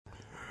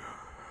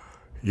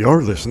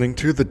You're listening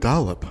to The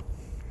Dollop.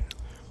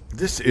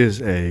 This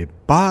is a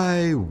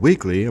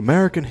bi-weekly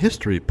American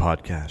history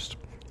podcast.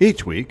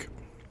 Each week,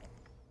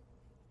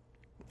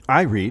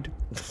 I read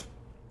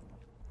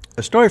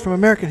a story from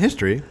American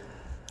history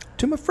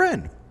to my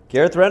friend.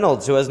 Gareth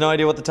Reynolds, who has no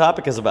idea what the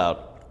topic is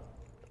about.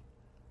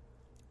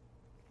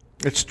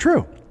 It's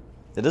true.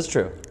 It is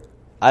true.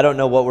 I don't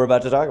know what we're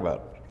about to talk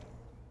about.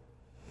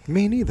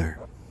 Me neither.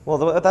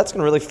 Well, that's going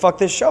to really fuck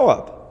this show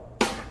up.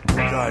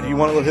 God, you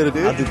want to hit a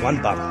dude? I'll do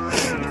one bottle.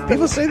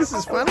 People say this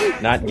is funny?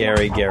 Not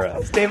Gary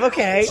Gareth. Dave,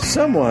 okay.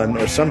 Someone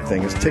or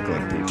something is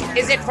tickling people.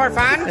 Is it for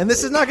fun? And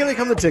this is not going to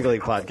become the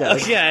Tickling Podcast.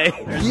 Okay.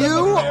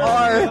 You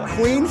are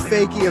Queen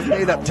Fakey of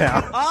Made Up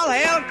Town. All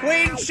hail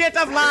Queen Shit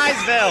of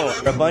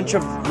Liesville. A bunch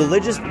of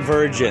religious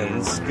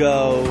virgins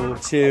go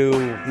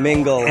to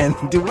mingle And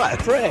do what?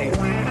 pray.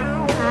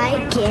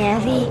 Hi,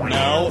 Gary.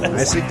 No.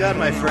 Nicely done,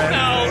 my friend.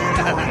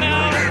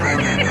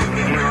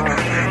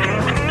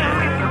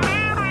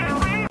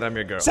 I'm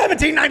your girl.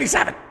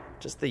 1797.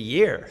 Just the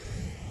year.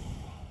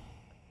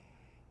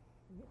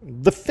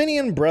 The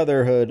Fenian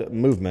Brotherhood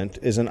movement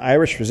is an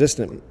Irish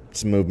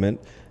resistance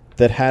movement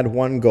that had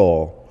one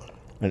goal: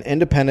 an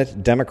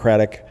independent,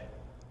 democratic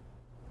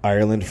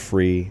Ireland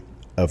free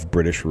of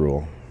British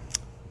rule.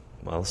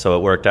 Well, so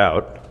it worked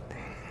out.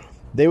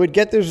 They would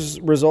get this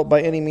result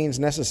by any means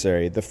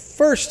necessary. The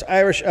first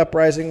Irish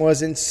uprising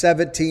was in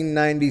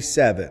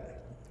 1797.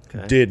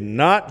 Okay. Did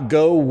not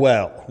go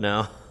well.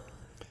 No.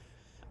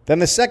 Then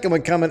the second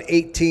would come in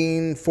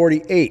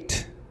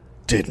 1848.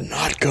 Did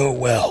not go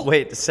well.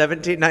 Wait,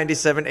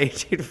 1797,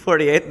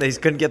 1848, and they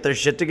couldn't get their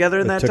shit together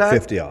in They that took time?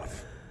 50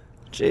 off.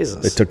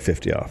 Jesus. They took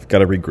 50 off. Got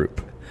to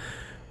regroup.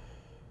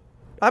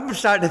 I'm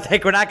starting to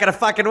think we're not going to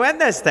fucking win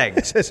this thing.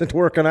 This isn't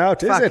working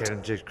out, is it?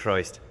 Fucking Jesus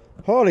Christ.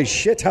 Holy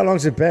shit, how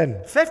long's it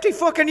been? 50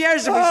 fucking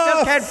years and we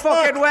still can't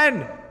fuck. fucking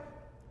win.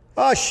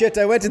 Oh shit,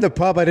 I went to the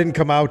pub, I didn't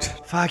come out.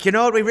 Fuck, you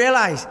know what we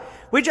realized?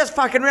 We just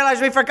fucking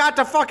realized we forgot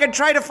to fucking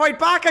try to fight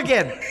back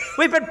again.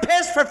 We've been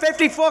pissed for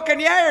 50 fucking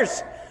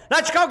years.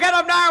 Let's go get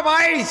them now,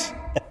 boys.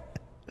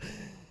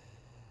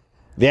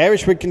 The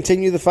Irish would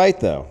continue the fight,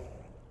 though.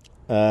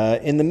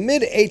 In the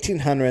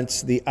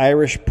mid-1800s, the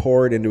Irish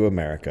poured into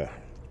America.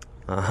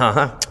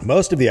 Uh-huh.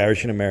 Most of the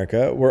Irish in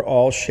America were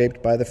all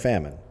shaped by the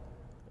famine.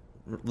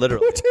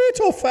 Literally.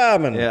 Potato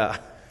famine! Yeah.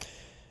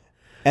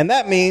 And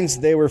that means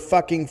they were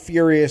fucking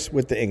furious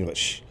with the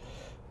English.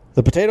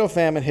 The potato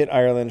famine hit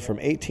Ireland from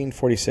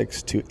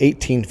 1846 to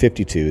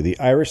 1852. The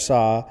Irish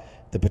saw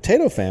the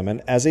potato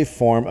famine as a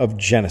form of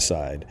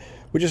genocide,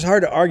 which is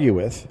hard to argue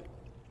with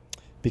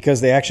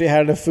because they actually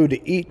had enough food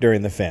to eat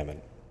during the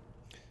famine.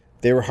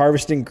 They were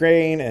harvesting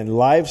grain and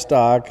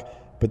livestock,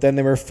 but then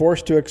they were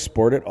forced to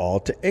export it all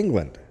to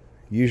England,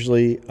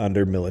 usually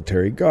under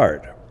military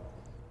guard.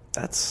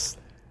 That's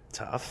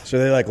tough. So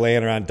they're like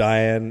laying around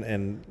dying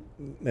and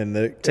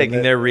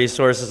Taking their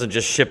resources and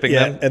just shipping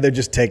them. and they're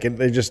just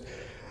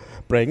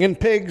bringing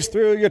pigs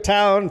through your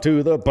town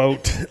to the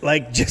boat.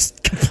 Like,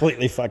 just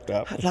completely fucked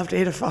up. I'd love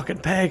to eat a fucking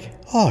pig.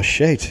 Oh,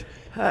 shit.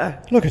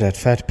 Look at that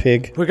fat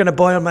pig. We're going to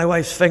boil my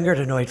wife's finger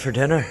tonight for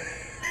dinner.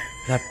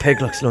 That pig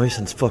looks nice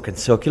and fucking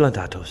succulent,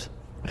 that does.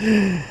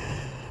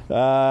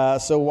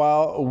 So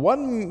while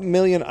 1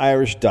 million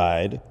Irish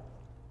died,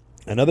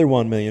 another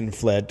 1 million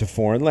fled to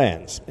foreign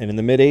lands. And in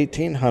the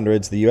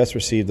mid-1800s, the U.S.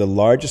 received the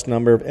largest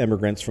number of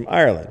immigrants from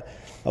Ireland.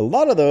 A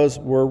lot of those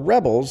were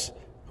rebels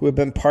who had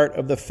been part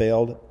of the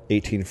failed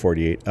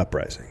 1848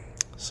 uprising.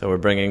 So we're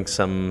bringing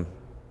some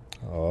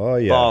Oh,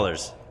 yeah.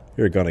 ballers.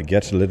 You're going to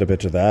get a little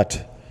bit of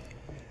that.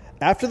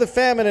 After the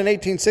famine in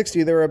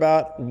 1860, there were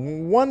about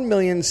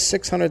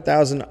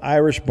 1,600,000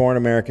 Irish-born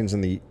Americans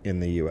in the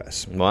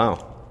U.S.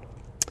 Wow.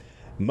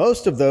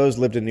 Most of those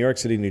lived in New York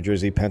City, New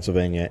Jersey,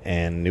 Pennsylvania,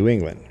 and New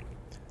England.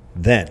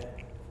 Then,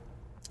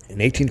 in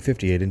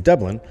 1858 in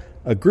Dublin,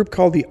 a group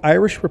called the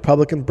Irish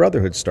Republican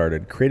Brotherhood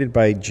started, created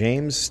by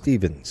James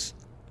Stephens.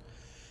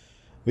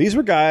 These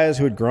were guys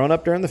who had grown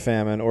up during the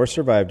famine or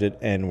survived it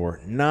and were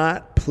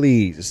not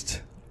pleased.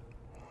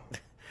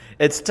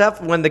 It's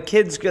tough when the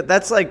kids go,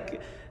 that's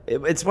like,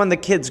 it's when the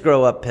kids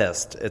grow up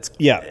pissed. It's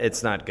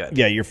not good.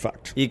 Yeah, you're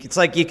fucked. It's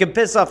like you can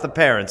piss off the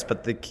parents,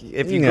 but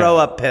if you Yeah. grow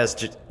up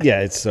pissed,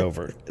 Yeah, it's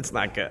over. it's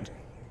not good.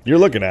 You're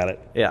looking at it.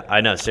 Yeah, I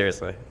know,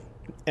 seriously.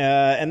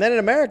 And then in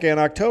America, in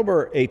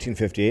October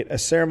 1858, a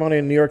ceremony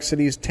in New York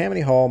City's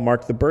Tammany Hall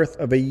marked the birth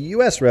of a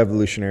U.S.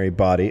 revolutionary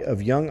body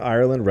of young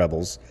Ireland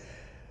rebels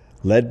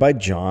led by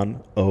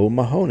John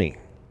O'Mahony.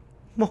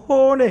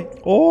 Mahoney.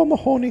 Oh,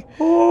 Mahoney.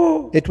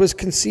 Oh. It was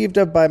conceived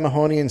of by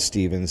Mahoney and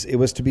Stephens. It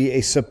was to be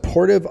a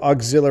supportive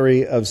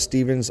auxiliary of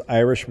Stephens'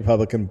 Irish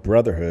Republican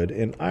Brotherhood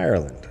in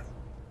Ireland.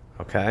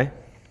 Okay.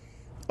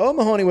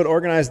 O'Mahony would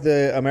organize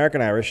the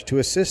American Irish to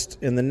assist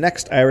in the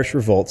next Irish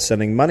revolt,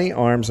 sending money,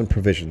 arms, and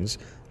provisions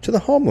to the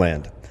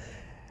homeland.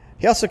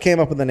 He also came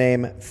up with the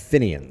name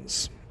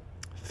Fenians.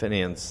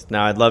 Fenians.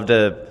 Now, I'd love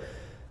to...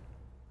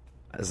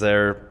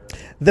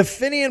 The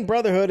Fenian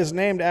Brotherhood is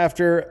named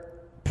after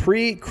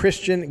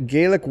pre-Christian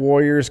Gaelic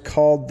warriors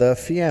called the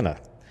Fianna.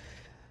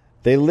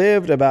 They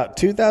lived about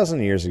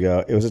 2,000 years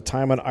ago. It was a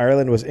time when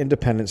Ireland was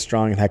independent,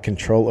 strong, and had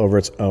control over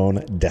its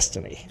own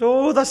destiny.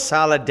 Oh, the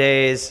salad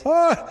days.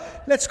 Oh,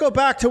 let's go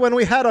back to when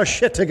we had our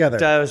shit together.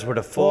 Those were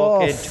the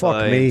fucking Oh,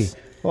 fuck me. times.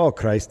 Oh,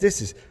 Christ.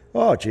 This is...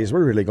 Oh, jeez,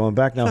 we're really going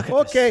back now.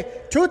 Okay,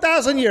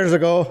 2,000 years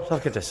ago.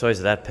 Look at the size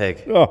of that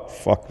pig. Oh,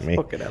 fuck me.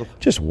 Fucking hell.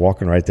 Just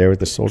walking right there with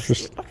the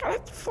soldiers. Look at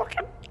it,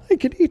 fucking I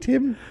could eat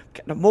him.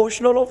 getting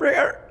emotional over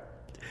here.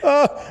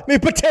 Oh, me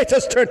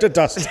potatoes turned to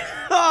dust.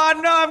 Oh,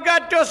 no, I've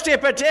got dusty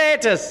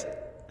potatoes.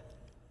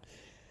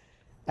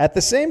 At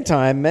the same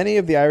time, many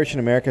of the Irish in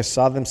America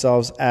saw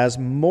themselves as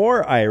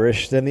more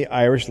Irish than the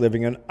Irish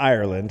living in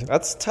Ireland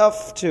That's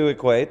tough to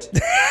equate.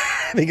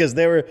 because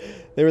they were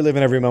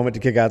living every moment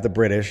to kick out the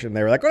British, and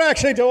they were like, we're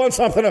actually doing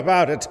something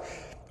about it.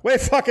 We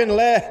fucking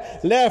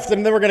left,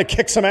 and then we're going to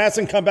kick some ass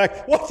and come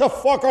back. What the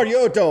fuck are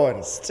you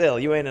doing? Still,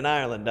 you ain't in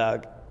Ireland,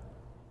 dog.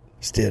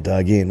 Still,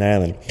 dog, you in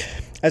Ireland.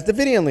 As the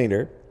Fenian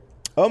leader,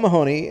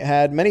 O'Mahony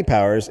had many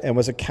powers and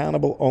was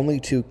accountable only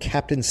to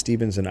Captain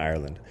Stevens in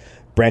Ireland.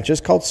 Branches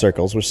called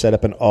circles were set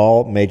up in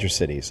all major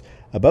cities.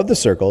 Above the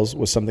circles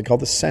was something called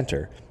the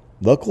centre.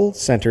 Local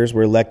centres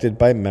were elected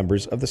by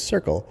members of the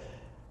circle.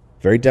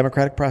 Very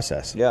democratic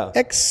process. Yeah.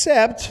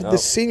 Except the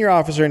senior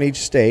officer in each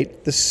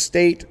state, the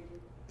state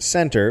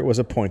centre, was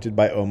appointed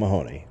by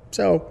O'Mahony.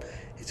 So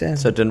it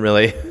didn't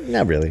really...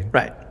 not really.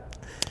 Right.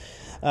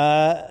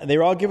 They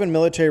were all given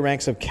military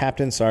ranks of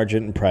captain,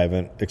 sergeant, and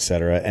private,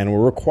 etc., and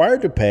were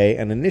required to pay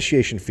an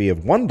initiation fee of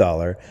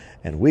 $1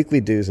 and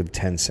weekly dues of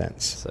 10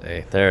 cents.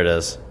 See, there it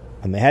is.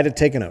 And they had to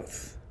take an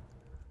oath.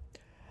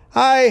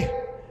 I,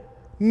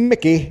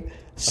 Mickey,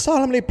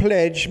 solemnly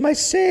pledge my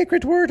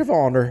sacred word of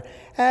honour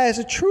as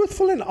a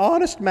truthful and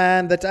honest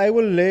man that I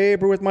will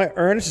labour with my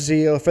earnest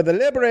zeal for the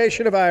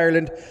liberation of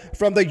Ireland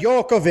from the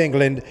yoke of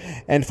England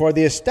and for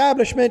the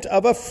establishment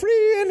of a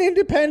free and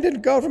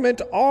independent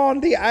government on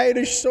the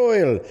Irish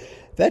soil,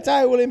 that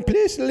I will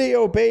implicitly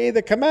obey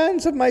the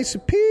commands of my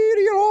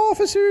superior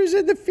officers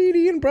in the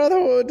Fenian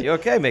Brotherhood. You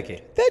okay, Mickey?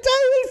 That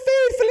I will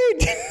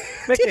faithfully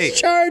Mickey.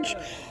 discharge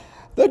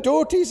the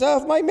duties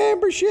of my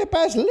membership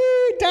as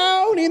laid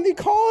down in the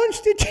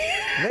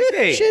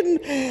Constitution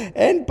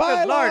and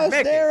bylaws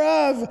Mickey.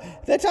 thereof,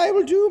 that I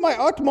will do my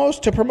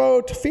utmost to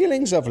promote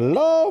feelings of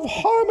love,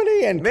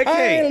 harmony, and Mickey.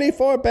 kindly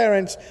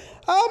forbearance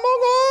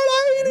among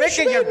all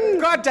Mickey, Irishmen,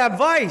 your goddamn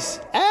voice.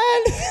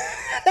 and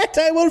that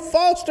I will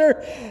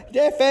foster,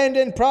 defend,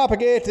 and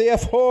propagate the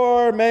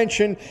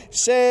aforementioned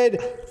said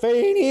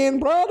Fenian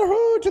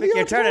Brotherhood to the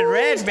You're turning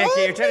red, utmost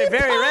Mickey. You're of turning my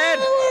very red.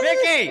 power.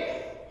 Mickey!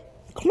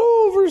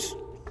 Clovers.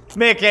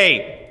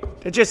 Mickey!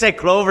 Did you say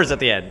clovers at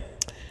the end?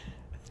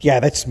 Yeah,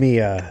 that's me.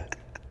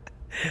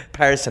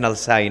 Personal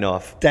sign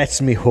off.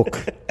 That's me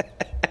hook.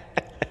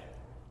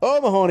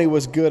 O'Mahony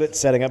was good at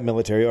setting up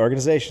military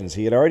organizations.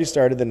 He had already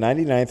started the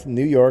 99th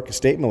New York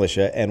State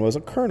Militia and was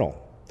a colonel.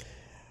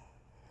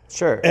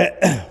 Sure.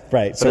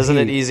 Right. But isn't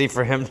it easy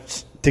for him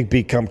to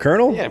become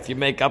colonel? Yeah, if you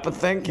make up a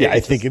thing. Yeah,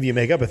 I think if you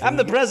make up a thing. I'm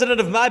the president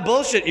of my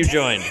bullshit you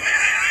joined.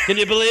 Can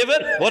you believe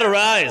it? What a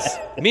rise.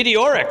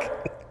 Meteoric.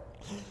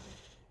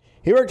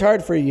 He worked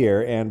hard for a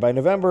year, and by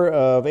November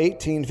of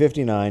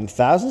 1859,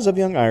 thousands of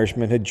young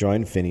Irishmen had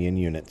joined Fenian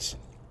units.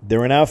 There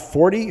were now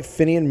 40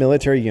 Fenian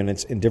military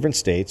units in different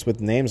states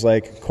with names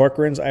like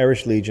Corcoran's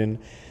Irish Legion,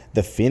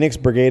 the Phoenix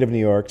Brigade of New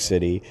York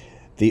City,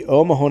 the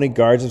O'Mahony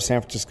Guards of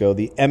San Francisco,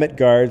 the Emmett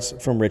Guards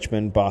from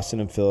Richmond, Boston,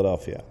 and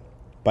Philadelphia.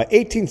 By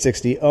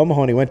 1860,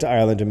 O'Mahony went to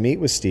Ireland to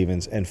meet with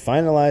Stevens and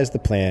finalized the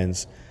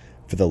plans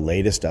for the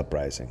latest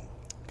uprising.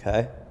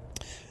 Okay.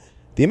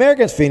 The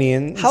American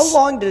Fenians... How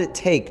long did it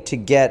take to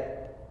get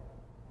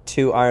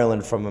to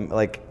Ireland from,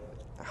 like,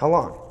 how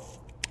long?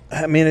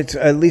 I mean, it's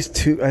at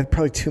least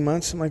probably 2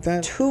 months, something like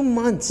that. 2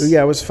 months?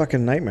 Yeah, it was a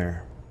fucking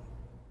nightmare.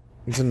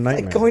 It was a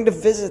nightmare. Like going to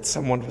visit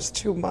someone was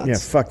 2 months. Yeah,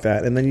 fuck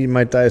that. And then you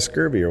might die of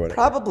scurvy or whatever.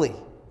 Probably.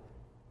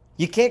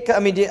 You can't, I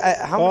mean,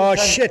 how many Oh,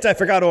 times- shit, I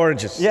forgot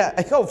oranges. Yeah,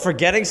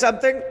 forgetting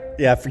something?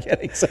 Yeah,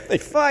 forgetting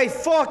something. My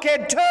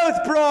fucking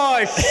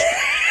toothbrush!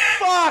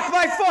 Fuck,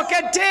 my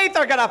fucking teeth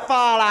are gonna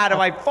fall out of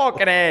my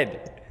fucking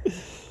head.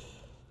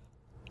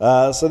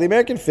 So the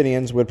American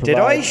Fenians would provide...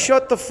 Did I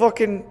shut the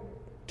fucking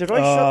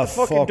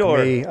door?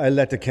 Me. I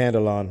let the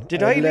candle on.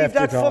 Did I leave left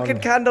that it on. fucking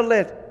candle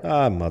lit?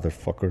 Ah,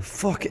 motherfucker.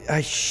 Fuck,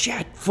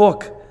 shit,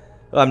 fuck.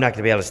 I'm not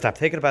gonna be able to stop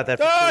thinking about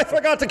that. Oh, I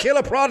forgot to kill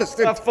a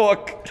Protestant. Oh,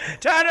 fuck.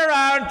 Turn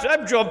around,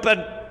 I'm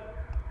jumping.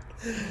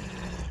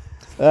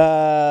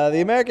 The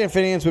American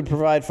Fenians would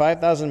provide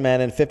 5,000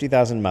 men and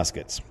 50,000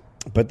 muskets.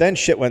 But then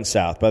shit went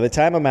south. By the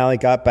time O'Malley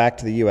got back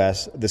to the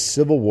U.S., the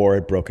Civil War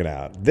had broken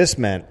out. This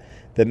meant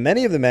that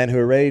many of the men who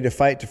were ready to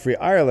fight to free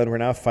Ireland were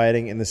now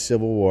fighting in the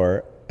Civil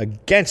War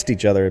against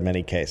each other in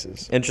many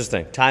cases.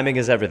 Interesting. Timing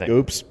is everything.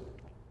 Oops.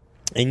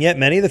 And yet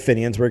many of the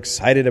Fenians were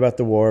excited about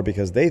the war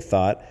because they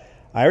thought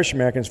Irish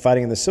Americans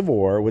fighting in the Civil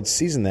War would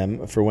season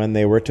them for when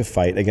they were to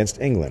fight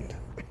against England.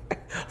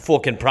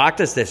 Fucking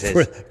practice this is.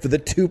 For the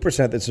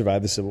 2% that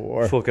survived the Civil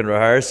War. Fucking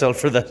rehearsal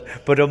for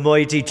that. But a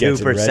mighty Gets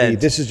it ready. 2%.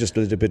 This is just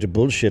a little bit of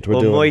bullshit we're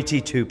A doing.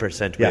 mighty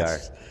 2% we are.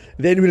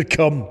 Then we'll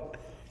come.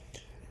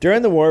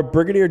 During the war,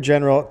 Brigadier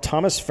General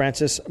Thomas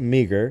Francis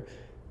Meagher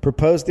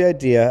proposed the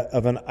idea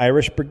of an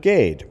Irish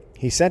brigade.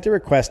 He sent a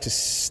request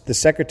to the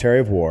Secretary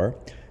of War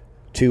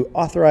to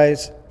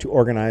authorize to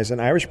organize an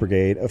Irish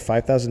brigade of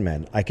 5,000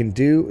 men. I can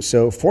do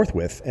so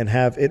forthwith and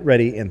have it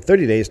ready in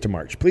 30 days to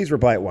march. Please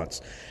reply at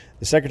once.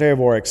 The Secretary of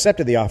War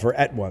accepted the offer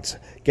at once.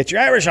 Get your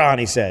Irish on,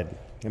 he said.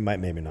 It might,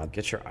 maybe not.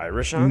 Get your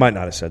Irish on? Might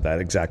not have said that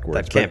exact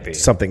words. That can't but be.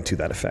 Something to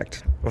that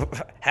effect.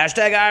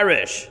 Hashtag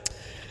Irish.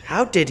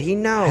 How did he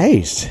know?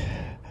 Haste.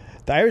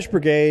 The Irish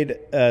Brigade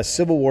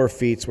Civil War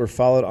feats were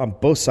followed on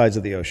both sides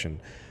of the ocean.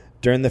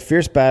 During the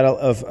fierce battle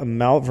of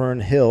Malvern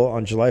Hill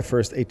on July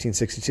 1st,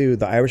 1862,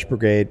 the Irish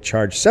Brigade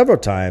charged several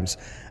times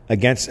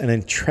against an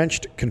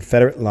entrenched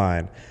Confederate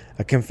line.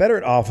 A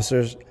Confederate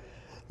officer,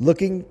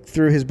 looking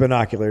through his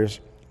binoculars,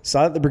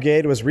 saw that the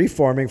brigade was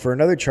reforming for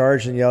another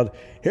charge and yelled,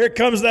 "Here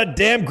comes that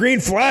damn green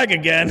flag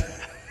again!"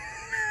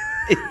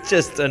 He's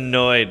just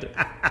annoyed.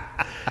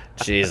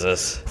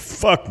 Jesus.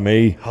 Fuck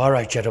me. All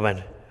right,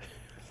 gentlemen.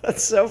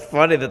 That's so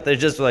funny that they're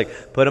just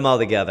like, put them all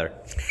together.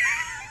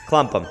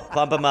 Clump them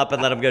up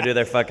and let them go do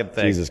their fucking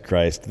thing. Jesus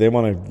Christ. They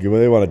want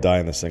to die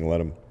in this thing, let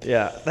them.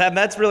 Yeah,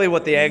 that's really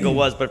what the angle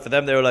was, but for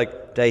them they were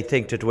like, they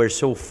think that we're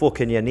so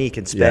fucking unique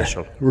and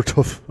special. Yeah, we're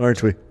tough,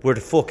 aren't we?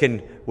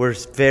 We're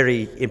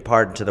very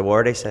important to the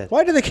war, they said.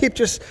 Why do they keep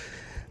just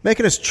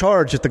making us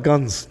charge at the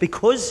guns?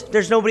 Because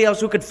there's nobody else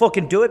who could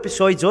fucking do it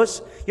besides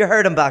us. You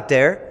heard them back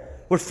there.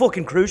 We're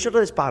fucking crucial to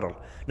this battle.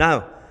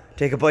 Now,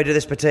 take a bite of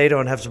this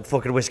potato and have some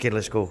fucking whiskey and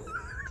let's go.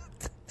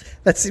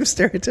 That seems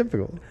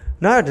stereotypical.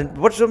 No,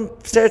 what's so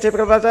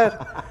stereotypical about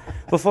that?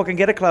 We'll fucking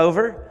get a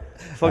clover,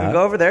 fucking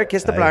go over there,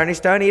 kiss the Blarney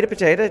Stone, eat a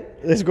potato.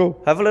 Let's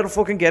go. Have a little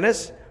fucking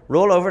Guinness,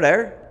 roll over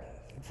there.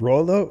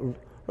 Roll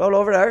Roll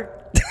over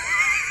there.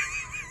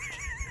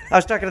 I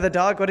was talking to the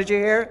dog. What did you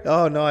hear?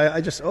 Oh, no, I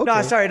just... Okay.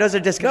 No, sorry, those are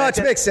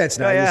disconnected. No, it makes sense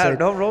now. No, yeah, You say-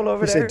 no, roll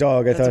over you there. said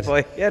dog, I That's a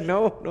thought. boy. Yeah,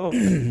 no.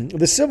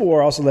 The Civil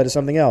War also led to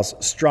something else,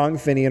 strong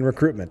Fenian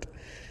recruitment.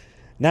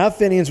 Now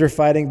Fenians were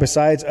fighting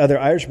besides other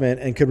Irishmen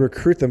and could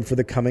recruit them for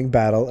the coming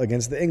battle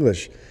against the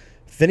English.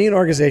 Fenian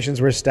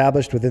organizations were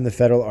established within the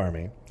Federal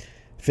Army.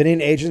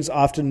 Fenian agents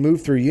often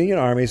moved through Union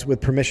armies with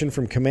permission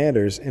from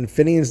commanders, and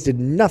Fenians did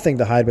nothing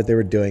to hide what they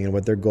were doing and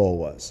what their goal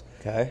was.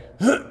 Okay.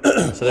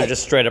 So they're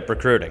just straight up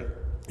recruiting.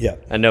 Yeah.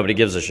 And nobody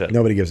gives a shit.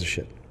 Nobody gives a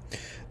shit.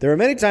 There were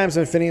many times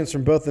when Fenians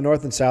from both the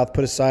North and South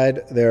put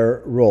aside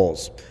their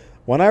roles.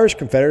 One Irish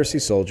Confederacy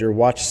soldier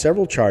watched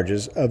several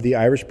charges of the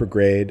Irish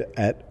Brigade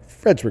at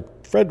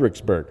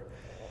Fredericksburg.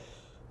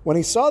 When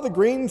he saw the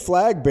green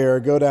flag bearer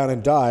go down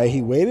and die,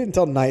 he waited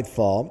until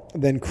nightfall,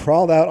 then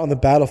crawled out on the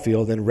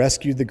battlefield and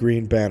rescued the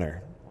green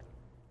banner.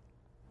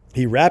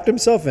 He wrapped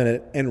himself in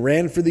it and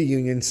ran for the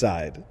Union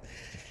side.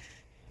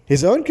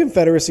 His own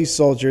Confederacy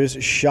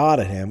soldiers shot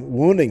at him,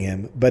 wounding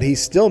him, but he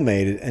still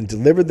made it and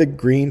delivered the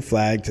green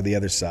flag to the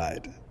other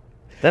side.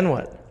 Then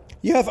what?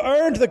 You have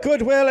earned the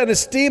goodwill and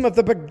esteem of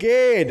the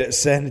brigade,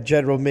 said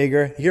General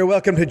Meagher. You're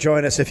welcome to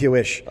join us if you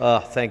wish. Oh,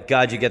 thank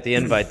God you get the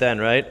invite then,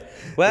 right?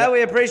 Well,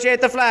 we appreciate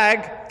the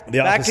flag.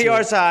 Back to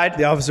your side.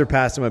 The officer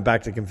passed and went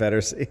back to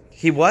Confederacy.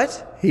 He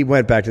what? He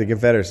went back to the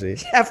Confederacy.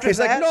 After He's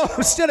that? like, no,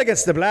 I'm still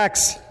against the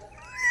blacks.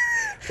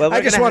 Well, I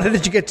just wanted you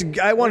to get to...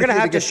 I We're wanted going to you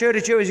have to get, shoot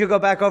at you as you go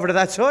back over to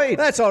that side.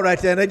 That's all right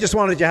then. I just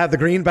wanted you to have the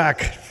green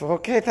back.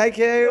 Okay, thank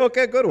you.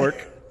 Okay, good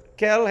work.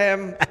 Kill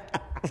him.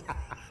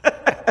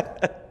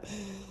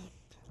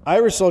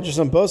 Irish soldiers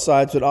on both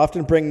sides would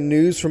often bring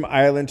news from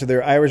Ireland to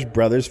their Irish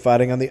brothers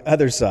fighting on the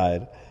other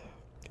side.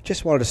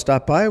 Just wanted to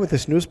stop by with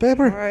this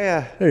newspaper. Oh,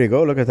 yeah. There you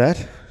go. Look at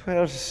that.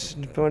 Well,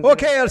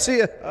 Okay, I'll see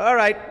you. all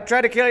right.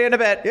 Try to kill you in a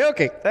bit. Yeah,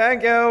 okay.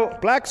 Thank you.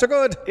 Blacks are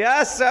good.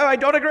 Yes, I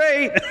don't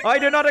agree. I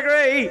do not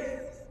agree.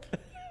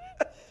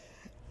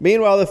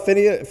 Meanwhile,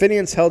 the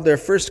Fenians held their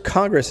first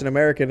Congress in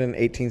America in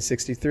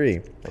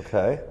 1863.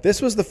 Okay.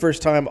 This was the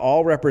first time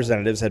all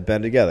representatives had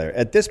been together.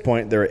 At this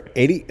point, there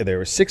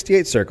were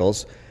 68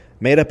 circles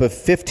made up of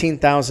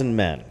 15,000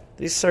 men.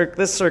 This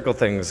circle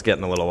thing's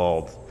getting a little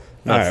old. All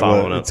Not right,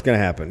 following well, it. it's going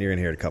to happen. You're going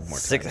to hear it a couple more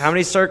times. How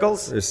many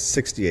circles? There's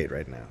 68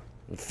 right now.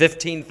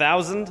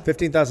 15,000?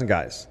 15,000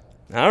 guys.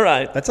 All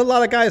right. That's a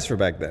lot of guys for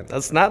back then.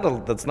 That's not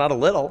a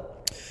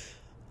little.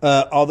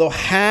 Although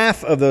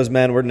half of those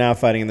men were now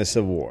fighting in the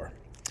Civil War.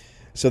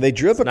 So they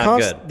drew up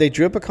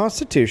a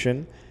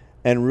constitution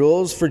and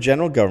rules for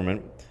general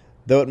government,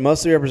 though it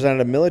mostly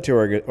represented a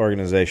military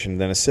organization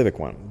than a civic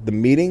one. The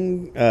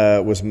meeting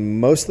was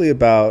mostly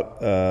about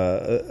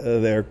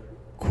their,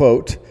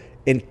 quote,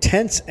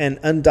 intense and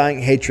undying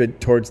hatred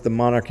towards the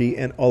monarchy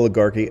and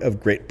oligarchy of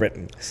Great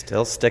Britain.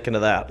 Still sticking to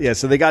that. Yeah,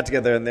 so they got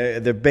together and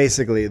they're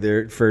basically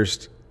their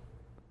first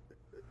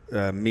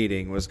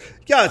meeting was,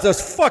 yeah, it's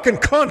those fucking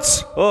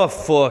cunts. Oh,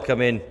 fuck. I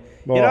mean,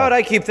 you know what?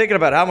 I keep thinking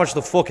about how much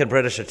the fucking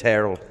British are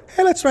terrible.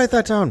 Hey, let's write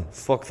that down.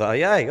 Fuck that.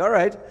 Yeah, all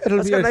right. It'll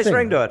That's be got a our nice thing.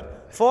 ring to it.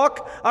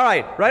 Fuck. All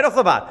right, right off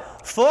the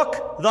bat.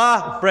 Fuck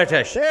the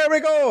British. There we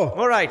go.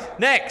 All right,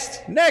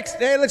 next. Next,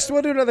 hey,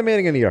 we'll do another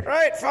meeting in a year. All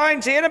right,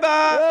 fine. See you in a bit.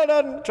 Well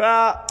done.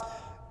 Ta.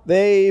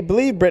 They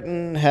believed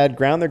Britain had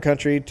ground their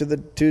country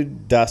to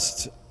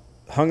dust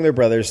hung their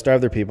brothers,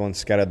 starved their people, and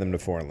scattered them to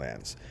foreign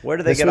lands. Where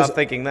did they get off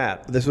thinking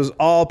that? This was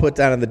all put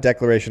down in the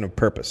Declaration of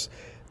Purpose.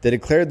 They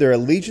declared their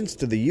allegiance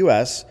to the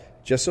U.S.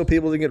 just so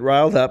people didn't get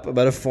riled up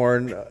about a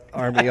foreign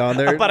army on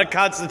there. About a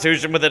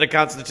constitution within a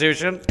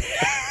constitution?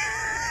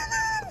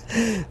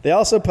 They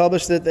also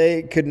published that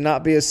they could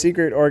not be a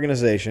secret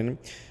organization.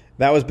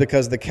 That was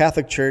because the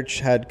Catholic Church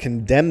had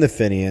condemned the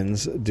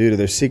Fenians due to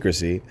their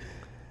secrecy.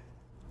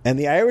 And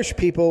the Irish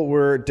people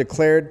were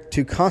declared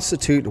to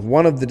constitute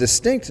one of the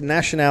distinct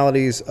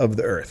nationalities of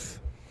the earth.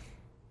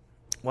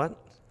 What?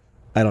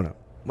 I don't know.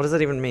 What does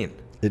that even mean?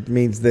 It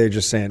means they're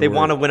just saying... They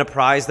want to win a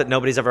prize that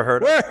nobody's ever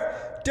heard of?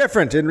 We're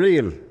different and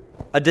real.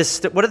 What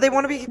do they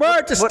want to be?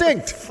 We're distinct.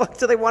 What the fuck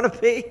do they want to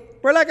be?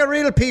 We're like a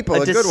real people,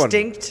 a good one.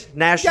 Distinct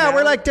nationality? Yeah,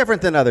 we're like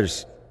different than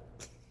others.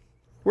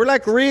 We're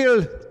like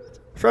real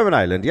from an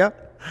island, yeah?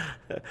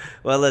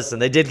 Well, listen,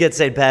 they did get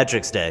St.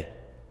 Patrick's Day.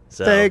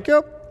 So, Thank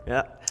you.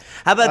 Yeah.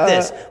 How about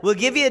this? We'll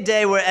give you a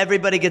day where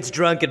everybody gets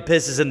drunk and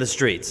pisses in the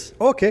streets.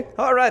 Okay.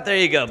 All right, there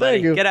you go, buddy.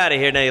 Thank you. Get out of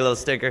here now, you little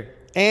stinker.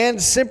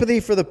 And sympathy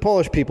for the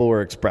Polish people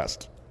were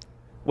expressed.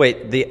 Wait.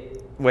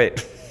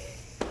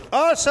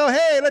 Oh, so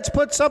hey, let's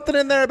put something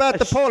in there about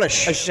the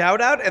Polish. A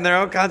shout-out in their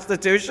own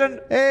constitution?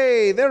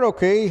 Hey, they're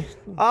okay.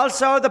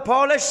 Also, the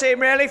Polish seem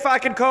really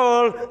fucking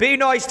cool. Be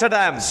nice to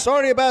them.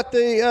 Sorry about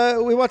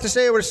we want to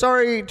say we're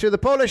sorry to the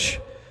Polish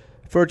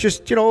for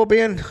just,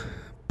 being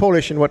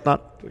Polish and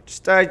whatnot.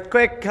 Just a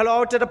quick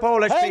hello to the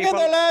Polish Hang people. in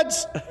there,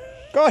 lads.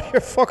 God,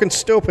 you're fucking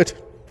stupid.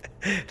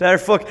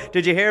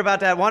 Did you hear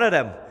about that one of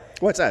them?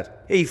 What's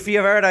that? He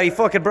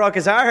fucking broke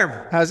his arm.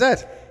 How's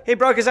that? He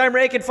broke his arm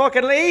raking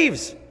fucking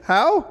leaves.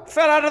 How?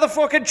 Fell out of the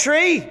fucking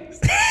tree.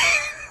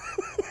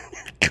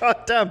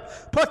 God damn.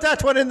 Put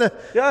that one in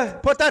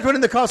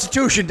the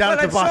Constitution down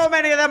at the bottom. So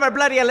many of them are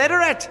bloody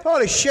illiterate.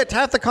 Holy shit,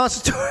 half the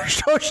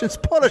Constitution's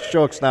Polish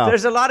jokes now.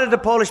 There's a lot of the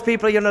Polish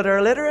people, that are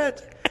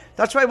illiterate.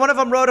 That's why one of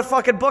them wrote a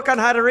fucking book on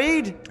how to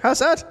read. How's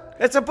that?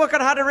 It's a book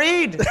on how to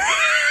read. The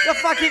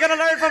fuck are you going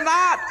to learn from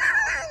that?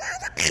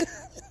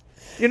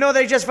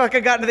 They just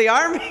fucking got into the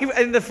army,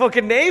 in the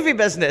fucking Navy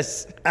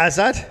business. How's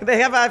that? They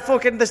have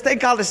this thing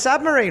called a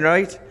submarine,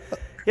 right?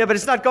 Yeah, but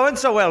it's not going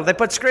so well. They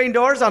put screen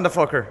doors on the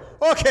fucker.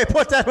 Okay,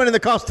 put that one in the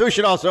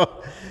Constitution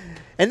also.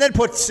 And then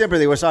put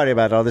sympathy. We're sorry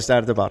about all this down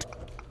at the bottom.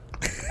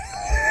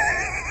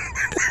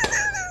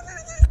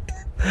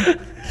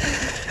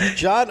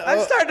 John,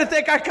 I'm starting to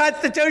think our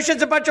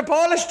Constitution's a bunch of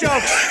Polish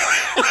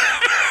jokes.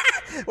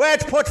 Wait,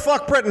 put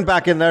fuck Britain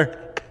back in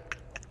there.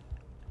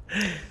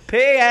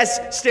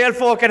 P.S. Still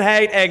fucking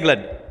hate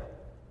England.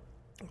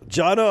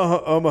 John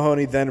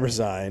O'Mahony then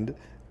resigned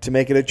to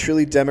make it a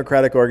truly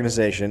democratic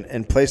organization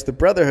and placed the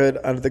Brotherhood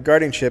under the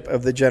guardianship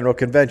of the General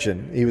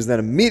Convention. He was then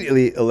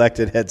immediately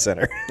elected head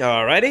center.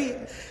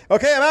 Alrighty.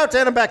 Okay, I'm out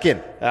and I'm back in.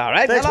 All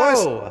right, thanks,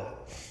 hello. boys.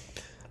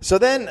 So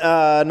then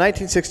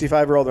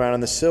 1965 rolled around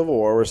and the Civil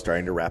War was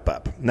starting to wrap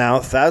up. Now,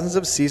 thousands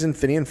of seasoned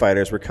Fenian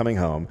fighters were coming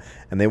home,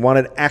 and they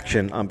wanted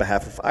action on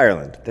behalf of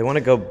Ireland. They want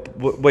to go...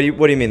 What do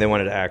you mean they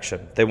wanted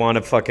action? They want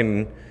to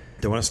fucking...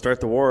 They want to start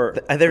the war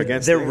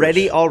against They're the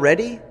ready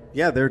already?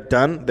 Yeah, they're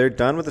done. They're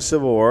done with the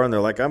Civil War, and they're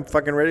like, I'm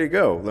fucking ready to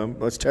go.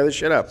 Let's tear this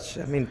shit up.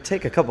 I mean,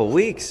 take a couple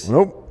weeks.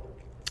 Nope.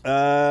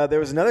 There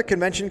was another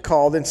convention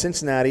called in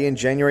Cincinnati in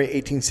January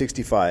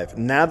 1865.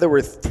 Now there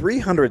were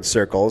 300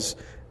 circles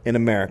in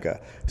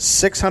America.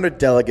 600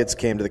 delegates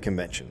came to the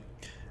convention.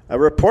 A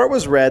report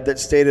was read that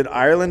stated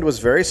Ireland was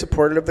very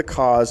supportive of the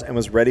cause and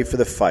was ready for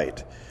the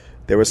fight.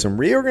 There was some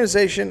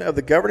reorganization of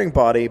the governing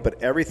body,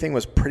 but everything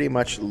was pretty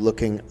much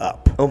looking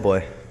up. Oh,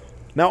 boy.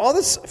 Now, all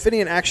this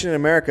Fenian action in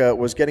America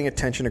was getting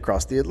attention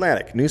across the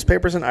Atlantic.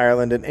 Newspapers in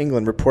Ireland and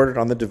England reported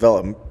on the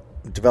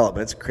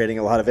developments, creating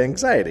a lot of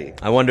anxiety.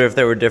 I wonder if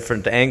there were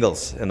different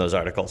angles in those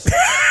articles.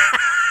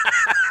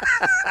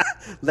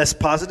 Less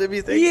positive,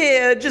 you think?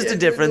 Yeah, just a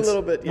difference. A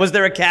little bit. Yeah. Was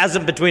there a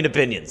chasm between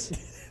opinions?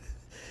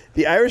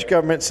 The Irish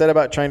government set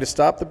about trying to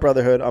stop the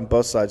Brotherhood on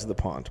both sides of the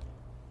pond.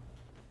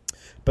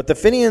 But the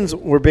Fenians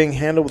were being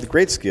handled with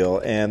great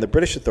skill, and the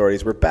British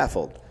authorities were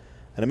baffled.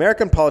 And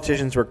American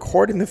politicians were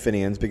courting the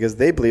Fenians because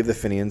they believed the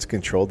Fenians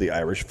controlled the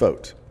Irish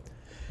vote.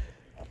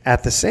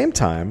 At the same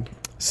time,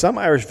 some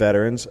Irish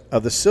veterans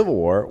of the Civil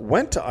War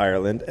went to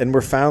Ireland and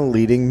were found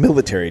leading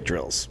military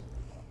drills.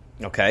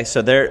 Okay,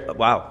 so they're...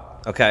 Wow.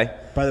 Okay.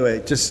 By the way,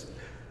 this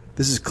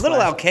is a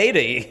little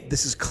Al-Qaeda-y.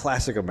 This is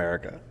classic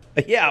America.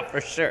 Yeah,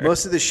 for sure.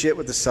 Most of the shit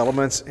with the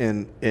settlements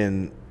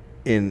in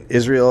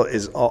Israel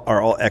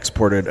are all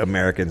exported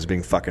Americans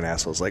being fucking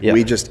assholes. Like,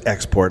 we just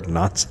export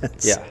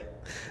nonsense. Yeah.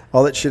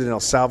 All that shit in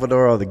El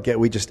Salvador,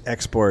 we just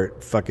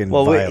export fucking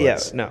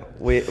violence.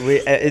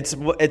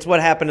 It's what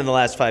happened in the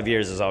last 5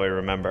 years is all we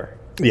remember.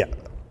 Yeah.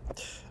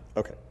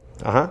 Okay.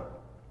 Uh-huh.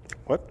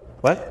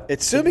 What?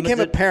 It soon became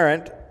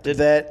apparent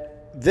that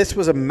this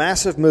was a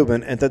massive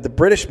movement and that the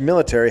British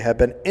military had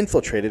been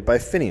infiltrated by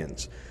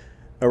Fenians.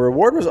 A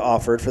reward was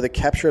offered for the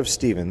capture of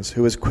Stevens,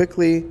 who was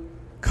quickly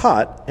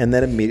caught and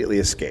then immediately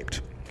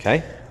escaped.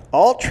 Okay.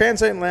 All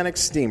transatlantic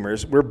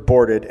steamers were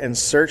boarded and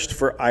searched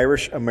for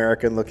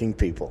Irish-American-looking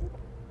people.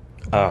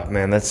 Oh,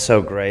 man, that's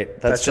so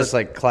great. That's just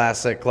like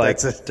classic, like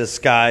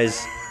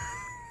disguise.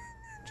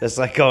 Just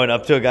like going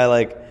up to a guy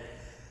like,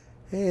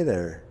 Hey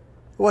there.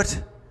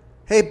 What?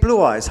 Hey,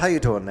 Blue Eyes, how you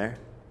doing there?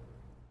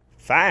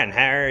 fine,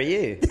 how are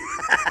you?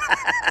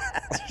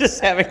 Just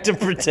having to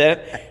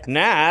pretend.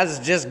 Nah, I was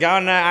just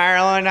going to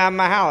Ireland on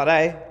my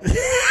holiday.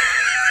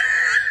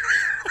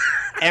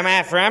 Am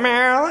I from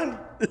Ireland?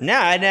 No,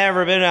 I'd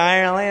never been to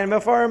Ireland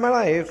before in my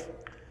life.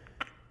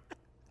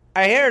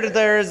 I hear that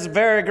there's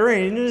very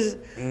greens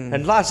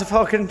and lots of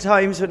fucking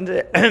times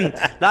when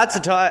lots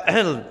of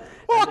times.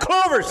 Oh,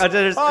 clovers!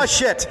 Oh,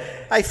 shit.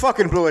 I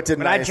fucking blew it,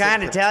 didn't I? What I'm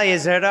trying to tell you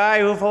is that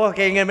I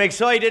fucking am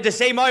excited to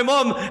see my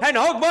mum and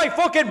hug my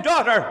fucking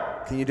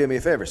daughter. Can you do me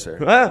a favor, sir?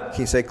 What?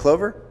 Can you say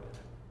clover?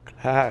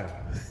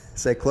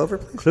 Say clover,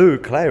 please.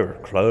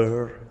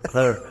 Clover.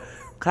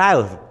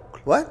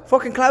 What?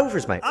 Fucking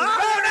clovers, mate.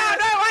 Oh, no,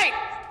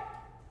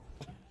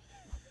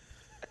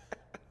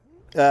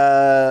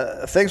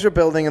 wait! Things were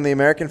building and the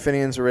American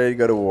Fenians were ready to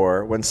go to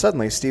war when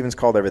suddenly Stevens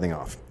called everything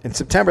off. In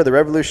September, the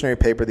revolutionary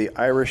paper The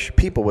Irish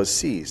People was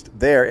seized.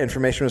 There,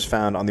 information was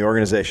found on the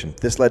organization.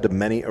 This led to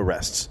many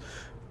arrests.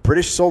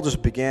 British soldiers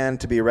began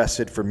to be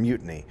arrested for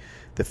mutiny.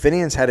 The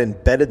Fenians had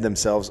embedded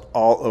themselves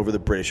all over the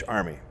British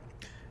Army.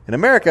 In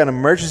America, an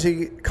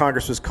emergency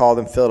Congress was called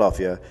in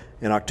Philadelphia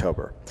in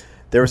October.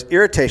 There was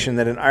irritation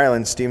that in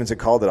Ireland, Stevens had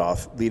called it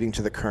off, leading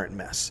to the current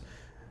mess.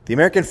 The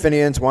American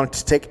Fenians wanted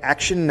to take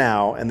action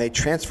now, and they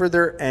transferred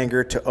their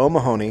anger to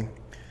O'Mahony,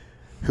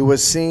 who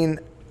was seen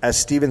as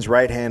Stevens'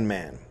 right-hand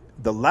man.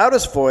 The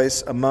loudest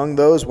voice among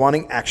those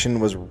wanting action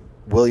was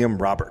William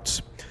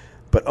Roberts.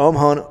 But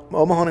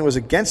O'Mahony was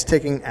against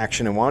taking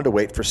action and wanted to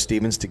wait for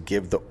Stevens to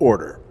give the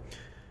order.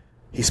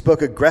 He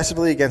spoke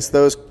aggressively against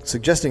those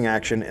suggesting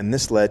action, and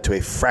this led to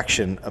a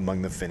fraction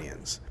among the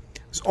Fenians.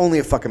 It was only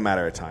a fucking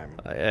matter of time.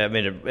 I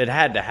mean, it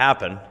had to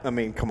happen. I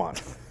mean, come on.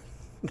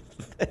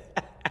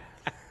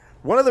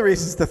 One of the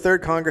reasons the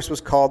Third Congress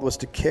was called was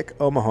to kick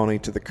O'Mahony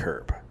to the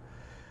curb.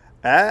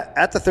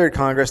 At the Third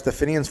Congress, the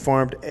Fenians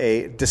formed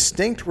a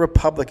distinct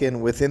republican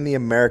within the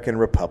American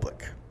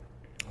Republic.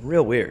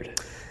 Real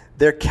weird.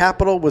 Their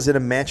capital was in a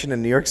mansion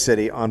in New York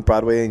City on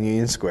Broadway and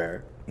Union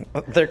Square.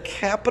 Their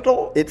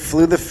capital? It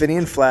flew the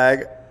Fenian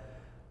flag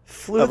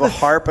of a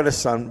harp and a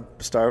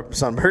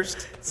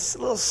sunburst. It's a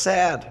little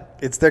sad.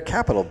 It's their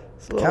capital.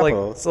 It's a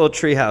little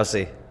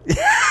treehousey.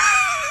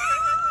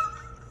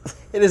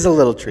 It is a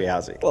little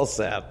treehousey. A little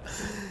sad.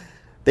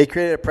 They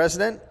created a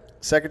president,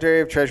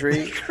 secretary of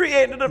treasury,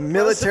 Created a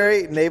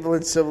military, naval,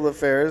 and civil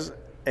affairs,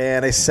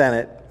 and a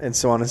senate, and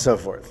so on and so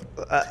forth.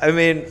 I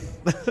mean,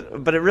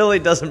 but it really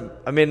doesn't.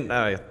 I mean,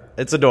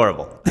 it's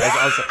adorable.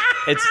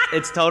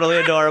 It's totally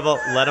adorable.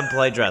 Let him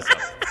play dress up.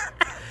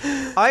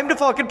 I'm the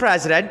fucking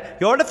president.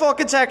 You're the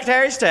fucking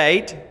secretary of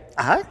state.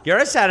 Uh-huh. You're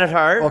a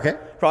senator. Okay.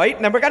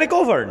 Right? Now we're going to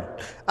govern.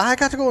 I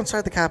got to go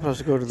inside the Capitol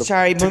to go to the...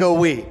 Sorry, to go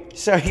wee.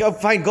 Sorry, oh,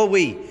 fine, go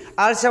wee.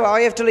 Also,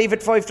 I have to leave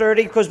at 5:30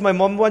 because my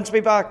mum wants me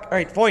back. All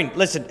right, fine.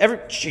 Listen,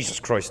 Jesus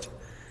Christ.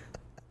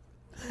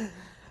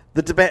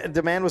 The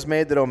demand was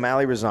made that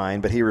O'Malley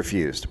resign, but he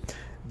refused.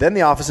 Then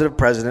the office of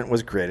president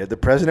was created. The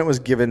president was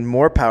given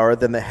more power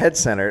than the head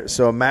senator,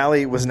 so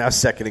O'Malley was now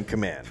second in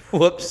command.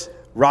 Whoops.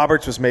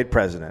 Roberts was made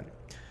president.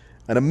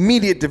 An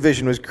immediate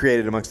division was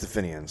created amongst the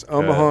Fenians.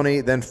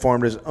 O'Mahony then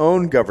formed his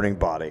own governing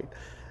body.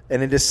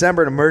 And in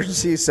December, an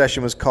emergency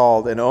session was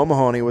called, and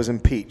O'Mahony was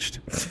impeached.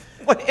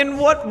 What, in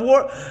what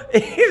war?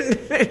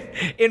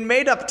 In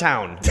made-up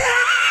town.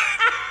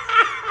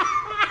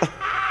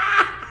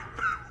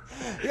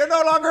 You're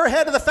no longer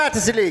head of the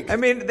fantasy league. I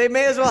mean, they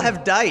may as well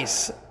have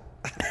dice.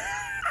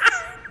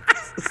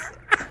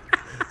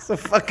 It's a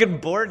fucking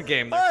board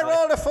game. I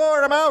rolled a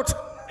 4, I'm out.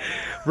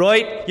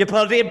 Right, you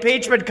pulled the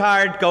impeachment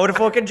card. Go to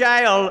fucking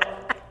jail.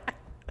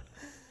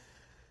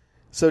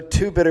 So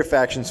two bitter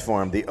factions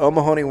formed, the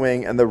O'Mahony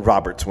wing and the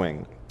Roberts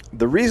wing.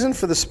 The reason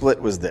for the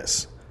split was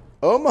this.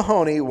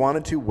 O'Mahony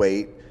wanted to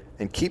wait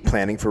and keep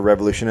planning for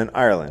revolution in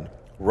Ireland.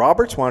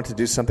 Roberts wanted to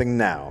do something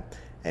now,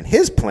 and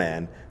his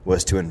plan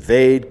was to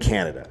invade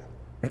Canada.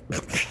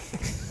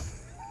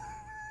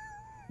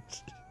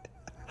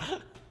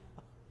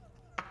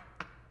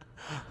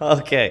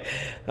 Okay.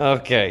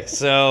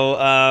 So,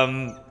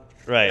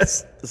 right.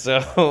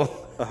 So,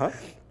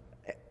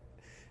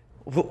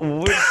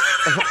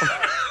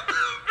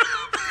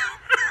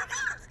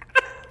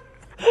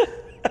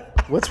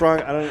 What's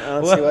wrong? I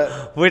don't see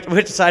what.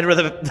 Which side were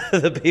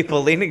the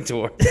people leaning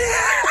toward? Because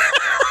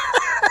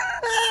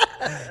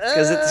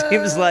it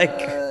seems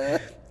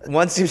like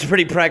one seems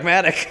pretty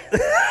pragmatic,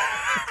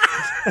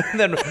 and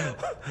then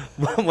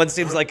one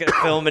seems like a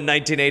film in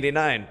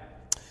 1989.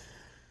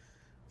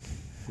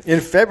 In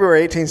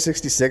February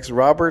 1866,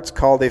 Roberts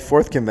called a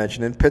fourth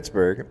convention in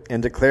Pittsburgh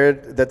and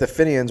declared that the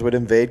Fenians would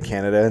invade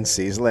Canada and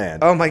seize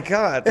land. Oh, my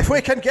God. If we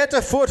can get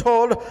a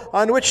foothold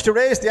on which to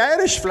raise the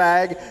Irish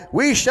flag,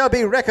 we shall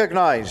be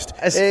recognized.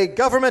 A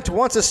government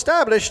once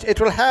established,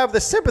 it will have the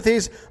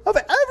sympathies of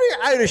every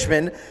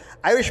Irishman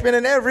Irishmen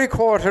in every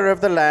quarter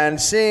of the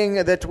land, seeing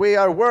that we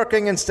are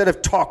working instead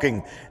of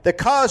talking. The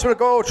cause will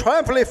go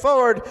triumphantly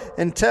forward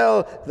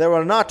until there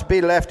will not be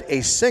left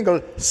a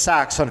single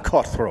Saxon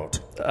cutthroat.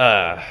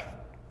 Are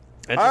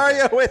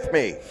you with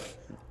me?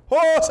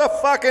 Who's a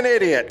fucking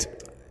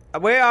idiot?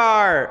 We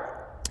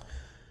are.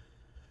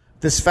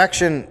 This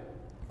faction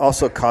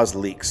also caused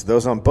leaks.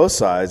 Those on both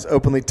sides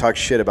openly talked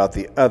shit about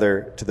the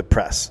other to the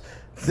press.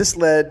 This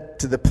led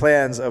to the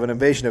plans of an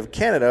invasion of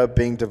Canada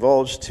being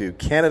divulged to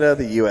Canada,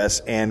 the U.S.,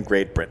 and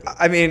Great Britain.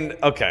 I mean,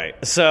 okay,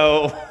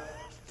 so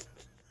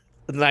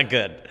not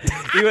good.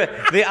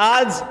 The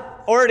odds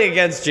already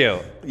against you.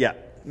 Yeah.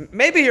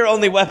 Maybe your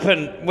only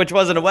weapon, which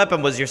wasn't a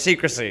weapon, was your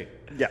secrecy.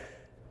 Yeah.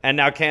 And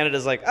now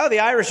Canada's like, oh, the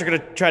Irish are going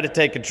to try to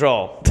take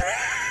control.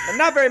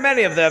 Not very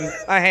many of them,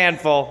 a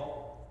handful.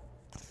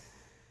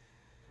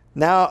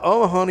 Now,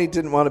 O'Mahony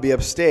didn't want to be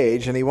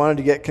upstage, and he wanted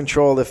to get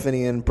control of the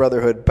Fenian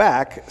Brotherhood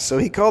back, so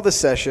he called a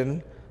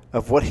session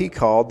of what he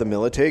called the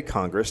Military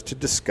Congress to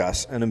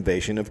discuss an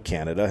invasion of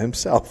Canada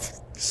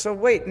himself. So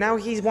wait, now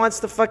he wants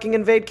to fucking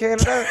invade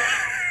Canada?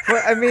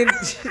 Well, I mean,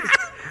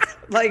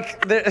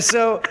 like,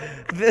 so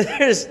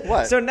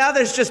now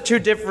there's just two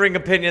differing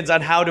opinions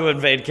on how to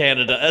invade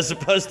Canada, as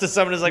opposed to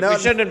someone who's like, we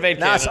shouldn't invade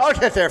Canada. No, I'll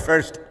get there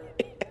first.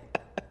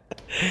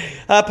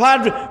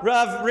 Upon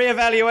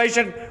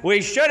reevaluation,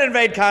 we should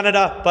invade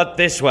Canada, but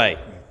this way.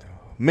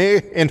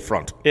 Me in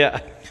front. Yeah.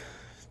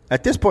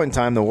 At this point in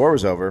time, the war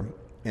was over,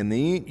 and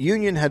the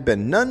Union had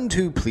been none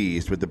too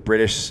pleased with the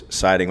British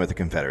siding with the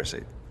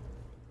Confederacy.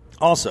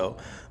 Also,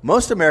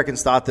 most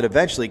Americans thought that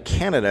eventually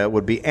Canada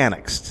would be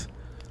annexed.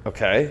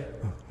 Okay.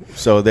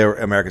 So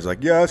Americans were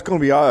like, yeah, it's going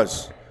to be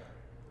ours.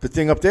 The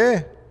thing up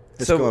there,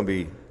 it's going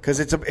to be... Because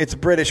it's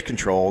British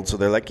controlled, so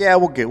they're like, yeah,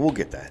 we'll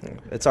get that.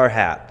 It's our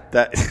hat.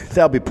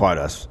 That'll be part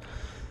of us.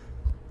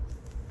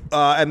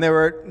 And there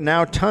were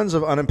now tons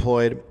of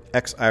unemployed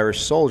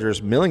ex-Irish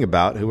soldiers milling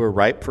about who were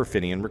ripe for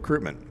Fenian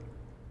recruitment.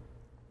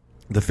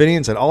 The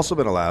Fenians had also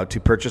been allowed to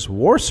purchase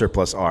war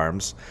surplus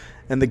arms,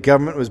 and the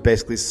government was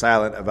basically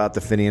silent about the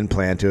Fenian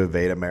plan to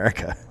invade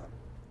America.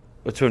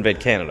 To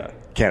invade Canada.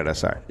 Canada,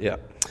 sorry. Yeah.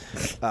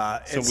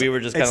 So we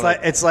were just kind of like...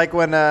 It's like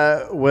when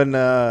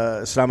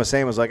Saddam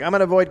Hussein was like, I'm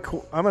going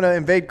to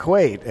invade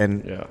Kuwait,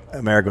 and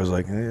America was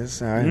like,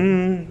 it's all right.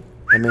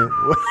 I mean,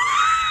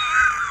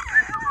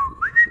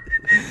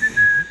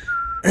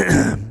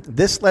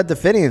 this led the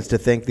Fenians to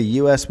think the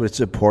U.S. would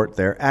support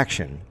their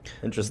action.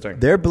 Interesting.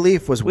 Their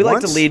belief was we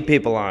like to lead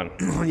people on.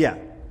 Yeah.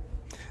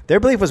 Their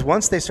belief was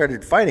once they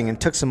started fighting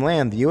and took some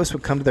land, the U.S.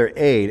 would come to their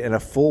aid, and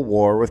a full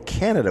war with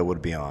Canada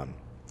would be on.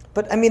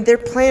 But I mean, their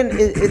plan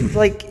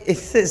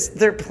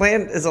their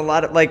plan is a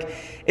lot of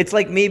it's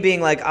like me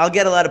being like, I'll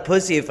get a lot of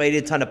pussy if I eat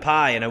a ton of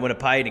pie and I win a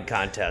pie eating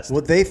contest.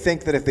 Well, they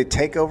think that if they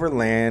take over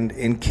land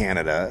in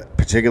Canada,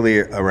 particularly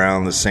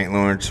around the St.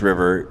 Lawrence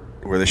River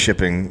where the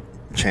shipping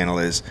channel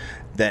is,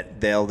 that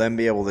they'll then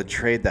be able to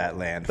trade that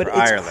land for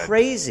Ireland. But it's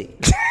crazy.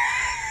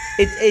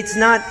 It's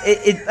not.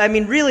 I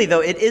mean, really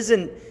though, it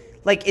isn't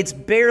like it's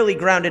barely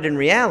grounded in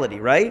reality,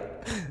 right?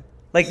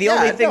 Like, the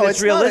only thing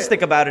that's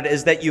realistic about it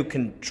is that you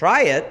can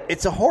try it.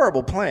 It's a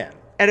horrible plan.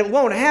 And it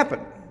won't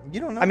happen.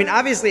 You don't know I mean, that?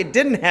 obviously it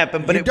didn't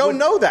happen, but you don't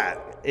know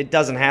that. It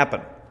doesn't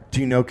happen.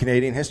 Do you know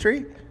Canadian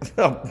history?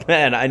 Oh,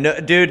 man, I know.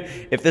 Dude,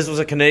 if this was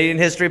a Canadian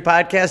history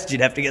podcast, you'd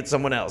have to get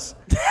someone else.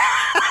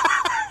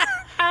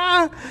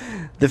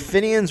 The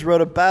Fenians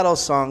wrote a battle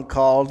song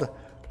called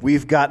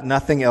We've Got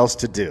Nothing Else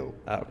to Do.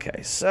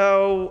 Okay,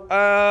 so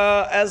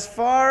as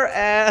far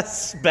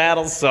as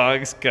battle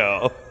songs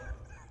go...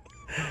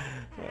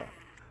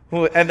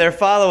 And their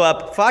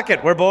follow-up, fuck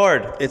it, we're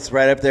bored. It's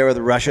right up there with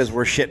Russia's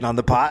We're Shitting on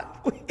the Pot.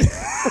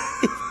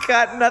 We've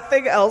got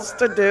nothing else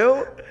to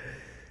do?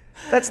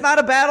 That's not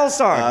a battle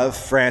song.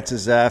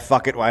 France's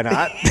Fuck It, Why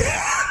Not?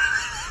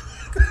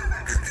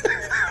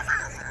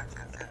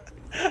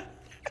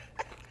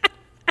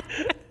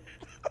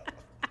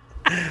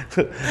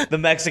 The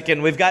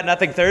Mexican, We've Got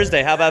Nothing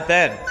Thursday, how about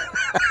then?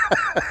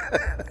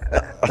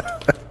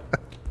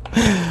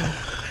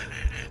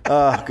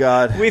 Oh,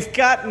 God. We've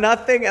got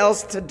nothing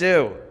else to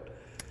do.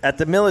 At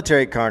the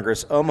Military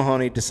Congress,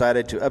 O'Mahony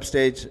decided to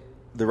upstage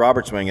the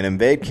Roberts Wing and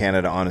invade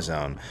Canada on his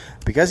own.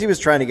 Because he was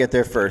trying to get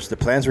there first, the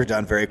plans were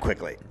done very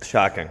quickly.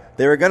 Shocking.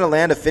 They were going to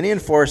land a Fenian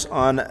force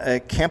on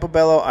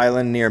Campobello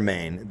Island near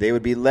Maine. They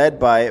would be led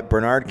by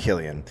Bernard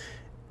Killian,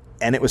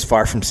 and it was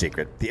far from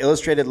secret. The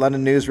Illustrated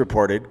London News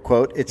reported,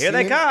 quote, Here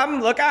they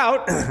come, look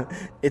out.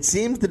 It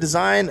seems the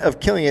design of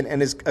Killian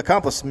and his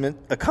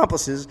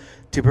accomplices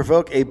to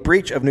provoke a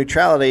breach of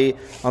neutrality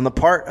on the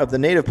part of the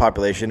native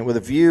population with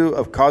a view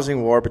of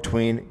causing war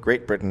between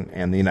Great Britain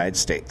and the United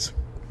States.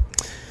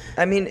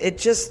 I mean, it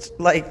just,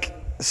 like,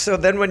 so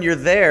then when you're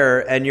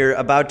there and you're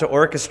about to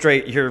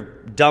orchestrate your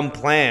dumb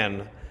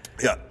plan,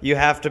 you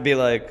have to be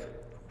like,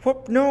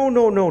 no.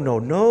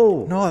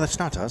 No, that's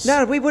not us.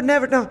 No, we would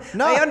never. No,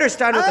 I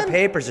understand what the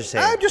papers are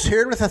saying. I'm just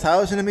here with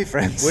 1,000 of my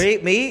friends.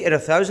 Me and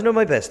 1,000 of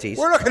my besties.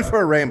 We're looking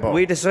for a rainbow.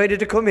 We decided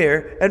to come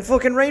here and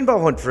fucking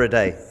rainbow hunt for a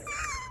day.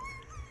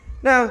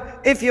 Now,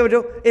 if you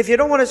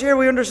don't want us here,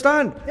 we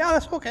understand. Yeah,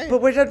 that's okay.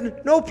 But we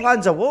had no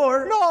plans of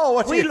war. No,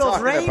 what are we you love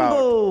talking about?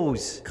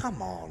 rainbows.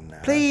 Come on now.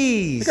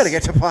 Please. We got to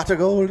get to pot of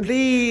gold.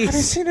 Please. Have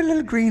you seen a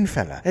little green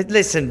fella?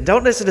 Listen,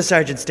 don't listen to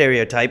Sergeant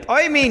Stereotype.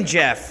 I mean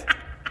Jeff.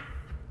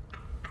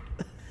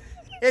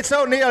 It's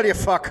O'Neill, you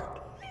fuck.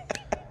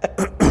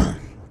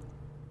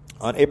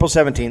 On April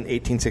 17,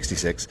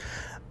 1866,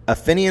 a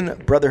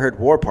Fenian Brotherhood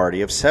war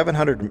party of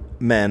 700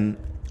 men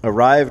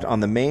arrived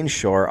on the main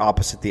shore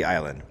opposite the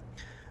island.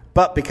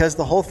 But because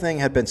the whole thing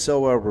had been so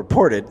well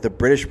reported, the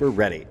British were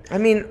ready. I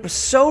mean,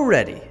 so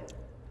ready.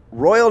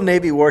 Royal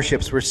Navy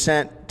warships were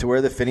sent to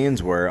where the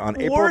Fenians were on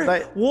April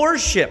 9th.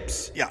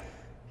 Warships. Yeah.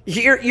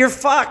 You're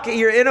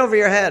in over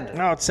your head.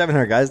 No, it's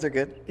 700 guys. They're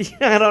good.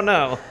 I don't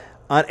know.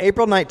 On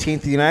April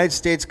 19th, the United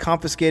States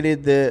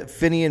confiscated the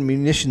Fenian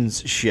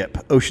munitions ship,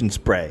 Ocean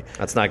Spray.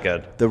 That's not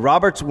good. The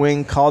Roberts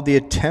wing called the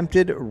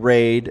attempted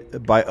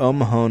raid by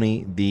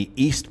O'Mahony the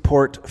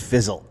Eastport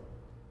Fizzle.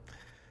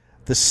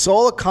 The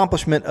sole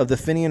accomplishment of the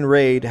Fenian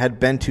raid had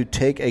been to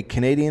take a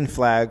Canadian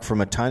flag from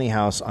a tiny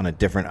house on a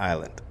different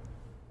island.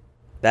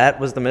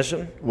 That was the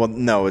mission? Well,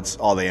 no, it's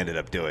all they ended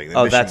up doing.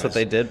 That's what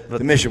they did?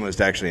 The mission was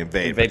to actually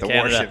invade but the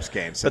Canada. warships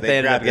came. So But they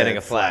ended grabbed up getting the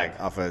a flag.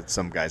 off of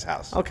some guy's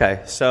house.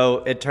 Okay, so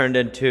it turned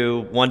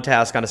into one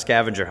task on a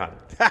scavenger hunt.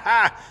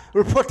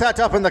 We'll put that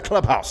up in the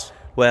clubhouse.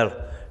 Well,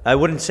 I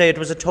wouldn't say it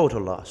was a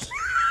total loss.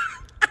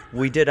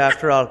 We did,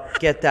 after all,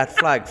 get that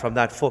flag from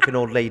that fucking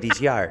old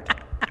lady's yard.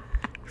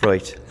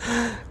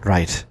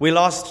 Right. We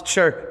lost,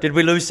 sure. Did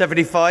we lose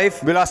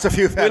 75? We lost a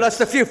few fellas. We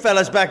lost a few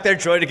fellas back there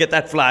trying to get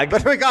that flag.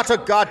 But we got a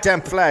goddamn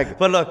flag.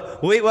 But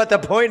look, what the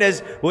point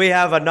is, we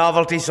have a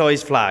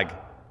novelty-sized flag.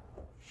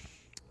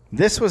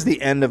 This was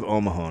the end of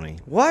O'Mahony.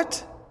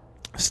 What?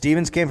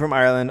 Stevens came from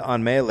Ireland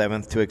on May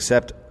 11th to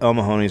accept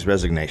O'Mahony's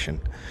resignation.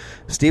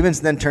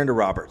 Stevens then turned to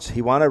Roberts.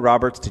 He wanted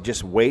Roberts to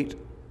just wait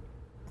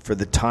for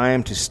the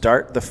time to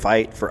start the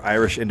fight for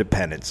Irish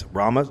independence.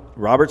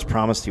 Roberts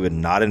promised he would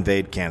not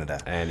invade Canada.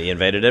 And he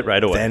invaded it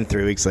right away. Then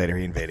 3 weeks later,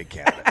 he invaded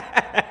Canada.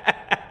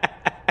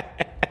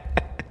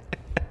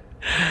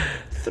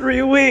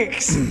 3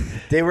 weeks.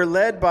 They were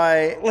led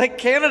by... Like,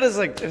 Canada's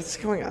like, what's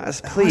going on?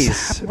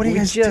 Please. What are you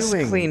guys We just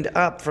doing? cleaned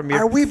up from your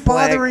Are we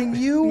flag. bothering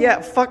you?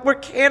 Yeah, fuck, we're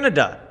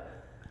Canada.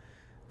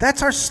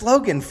 That's our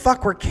slogan.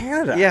 Fuck, we're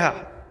Canada.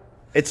 Yeah.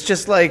 It's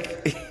just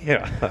like,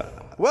 yeah.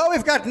 Well,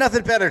 we've got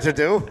nothing better to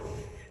do.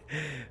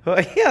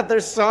 Well, yeah,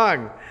 their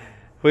song.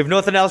 We've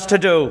nothing else to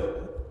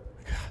do.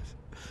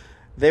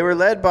 They were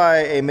led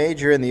by a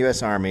major in the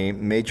U.S. Army,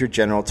 Major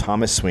General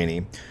Thomas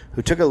Sweeney,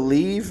 who took a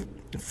leave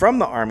from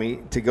the Army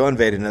to go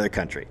invade another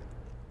country.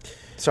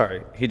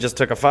 Sorry, he just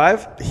took a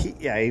 5?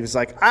 He was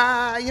like,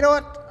 you know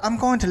what? I'm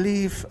going to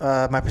leave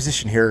my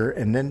position here,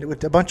 and then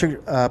with a bunch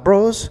of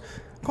bros,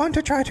 going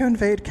to try to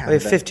invade Canada. I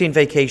have 15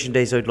 vacation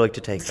days I'd like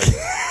to take.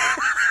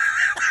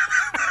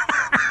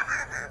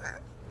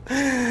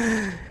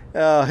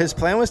 His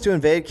plan was to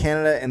invade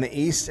Canada in the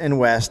east and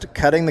west,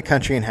 cutting the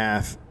country in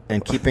half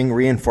and keeping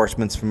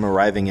reinforcements from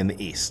arriving in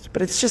the east.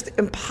 But it's just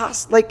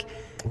impossible. Like,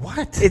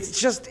 what? It's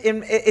just,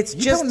 it's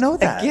You just, don't know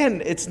that.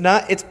 Again, it's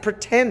not, it's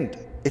pretend.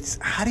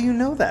 How do you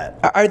know that?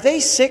 Are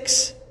they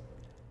 6?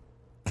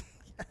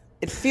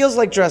 It feels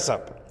like dress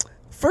up.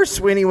 First,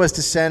 Sweeney was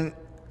to send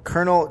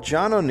Colonel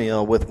John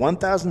O'Neill with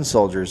 1,000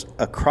 soldiers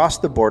across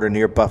the border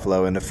near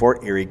Buffalo into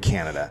Fort Erie,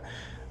 Canada.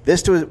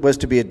 This was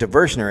to be a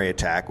diversionary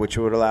attack, which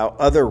would allow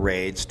other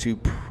raids to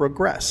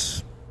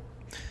progress.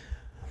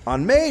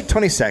 On May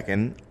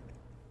 22nd,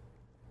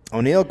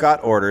 O'Neill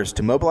got orders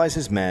to mobilize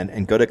his men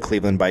and go to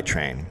Cleveland by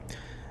train.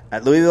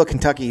 At Louisville,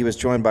 Kentucky, he was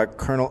joined by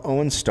Colonel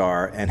Owen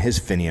Starr and his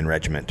Fenian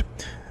Regiment.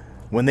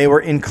 When they were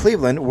in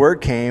Cleveland,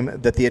 word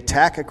came that the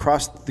attack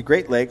across the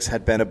Great Lakes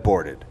had been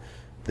aborted.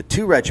 The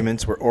 2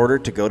 regiments were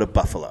ordered to go to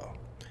Buffalo.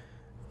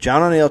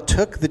 John O'Neill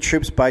took the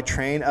troops by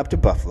train up to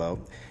Buffalo.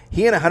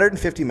 He and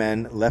 150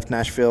 men left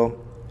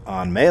Nashville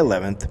on May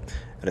 11th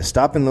at a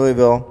stop in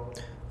Louisville.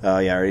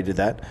 I already did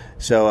that.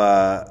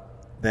 So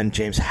then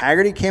James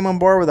Haggerty came on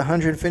board with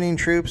 100 Fenian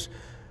troops.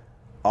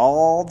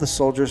 All the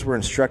soldiers were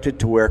instructed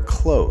to wear work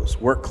clothes.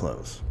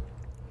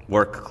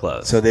 Work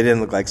clothes. So they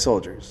didn't look like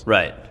soldiers.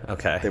 Right.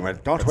 Okay. They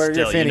went, don't But wear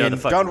your still, Fenian.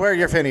 Don't wear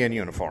your Fenian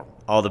uniform.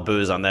 All the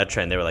booze on that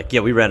train, they were like,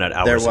 yeah, we ran out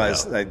hours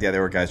ago.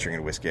 There were guys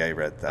drinking whiskey. I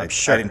read. I'm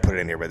sure. I didn't put it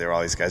in here, but there were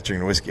all these guys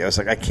drinking whiskey. I was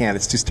like, I can't.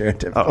 It's too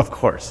stereotypical. Oh, of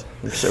course.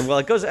 Sure. Well,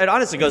 it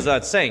honestly goes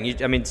without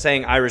saying.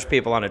 Saying Irish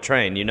people on a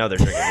train, you know they're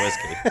drinking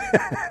whiskey.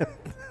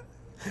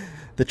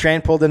 The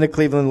train pulled into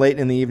Cleveland late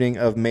in the evening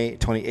of May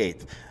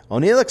 28th.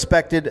 O'Neill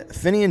expected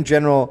Fenian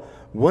General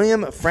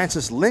William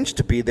Francis Lynch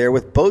to be there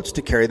with boats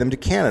to carry them to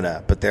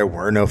Canada, but there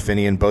were no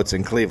Fenian boats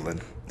in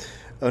Cleveland.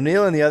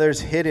 O'Neill and the others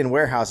hid in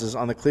warehouses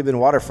on the Cleveland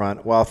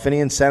waterfront while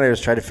Fenian senators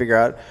tried to figure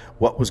out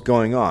what was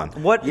going on.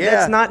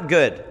 That's not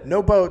good.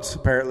 No boats,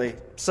 apparently.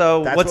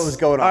 So that's what was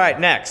going on. All right,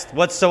 next.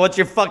 What's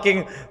your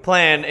fucking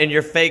plan in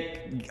your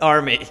fake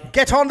army?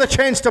 Get on the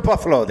trains to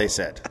Buffalo, they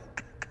said.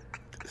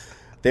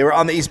 They were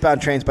on the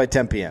eastbound trains by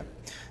 10 p.m.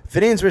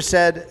 Fenians were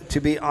said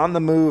to be on the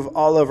move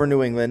all over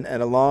New England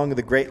and along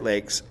the Great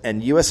Lakes,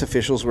 and U.S.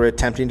 officials were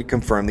attempting to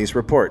confirm these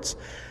reports.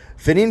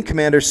 Fenian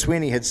commander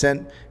Sweeney had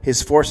sent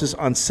his forces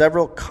on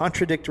several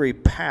contradictory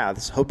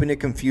paths, hoping to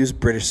confuse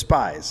British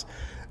spies.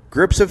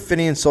 Groups of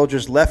Fenian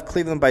soldiers left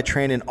Cleveland by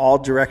train in all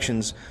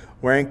directions,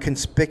 wearing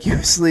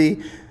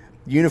conspicuously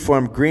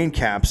uniformed green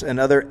caps and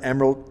other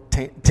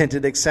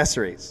emerald-tinted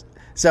accessories.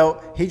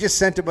 So he just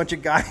sent a bunch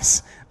of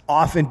guys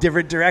off in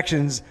different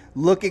directions,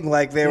 looking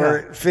like they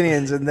were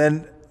Fenians, and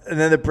then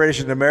the British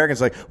and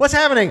Americans like, what's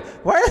happening?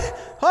 Where?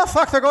 Oh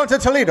fuck, they're going to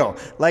Toledo.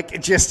 Like,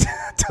 just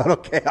total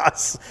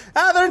chaos.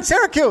 They're in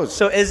Syracuse.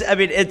 So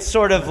it's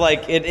sort of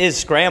like it is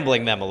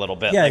scrambling them a little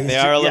bit. Yeah, like they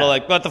are a little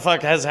like, what the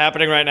fuck is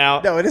happening right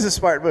now? No, it is a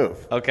smart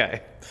move.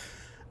 Okay.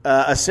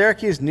 A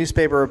Syracuse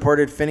newspaper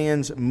reported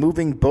Fenians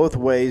moving both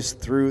ways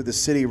through the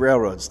city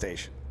railroad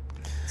station.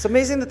 It's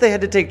amazing that they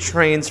had to take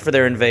trains for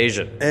their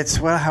invasion.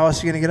 How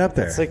else are you going to get up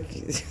there?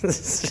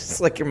 It's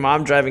just like your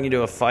mom driving you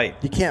to a fight.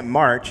 You can't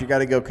march. You got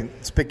to go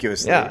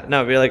conspicuously. Yeah,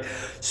 no, be like,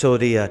 so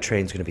the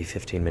train's going to be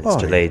 15 minutes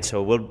delayed,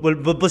 so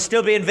we'll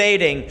still be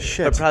invading,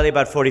 but probably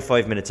about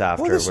 45 minutes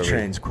after. Well, this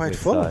train's quite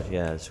full.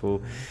 Yeah,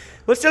 so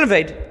we'll still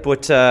invade,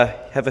 but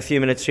have a few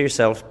minutes to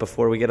yourself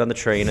before we get on the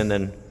train and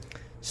then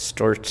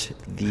start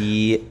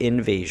the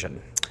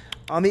invasion.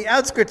 On the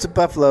outskirts of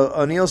Buffalo,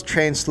 O'Neill's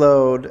train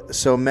slowed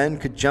so men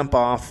could jump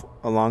off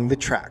along the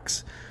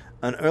tracks.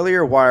 An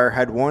earlier wire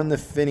had warned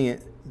that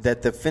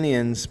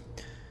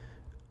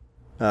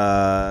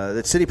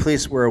city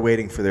police were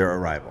awaiting for their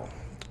arrival.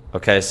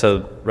 Okay,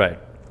 so, right.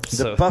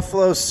 The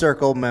Buffalo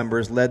Circle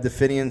members led the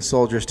Fenian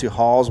soldiers to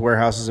halls,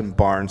 warehouses, and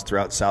barns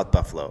throughout South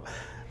Buffalo.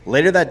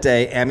 Later that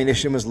day,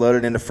 ammunition was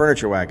loaded into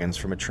furniture wagons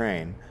from a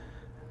train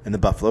in the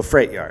Buffalo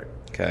freight yard.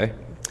 Okay.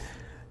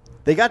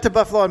 They got to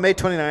Buffalo on May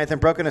 29th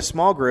and broke into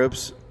small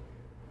groups,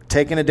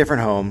 taken to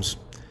different homes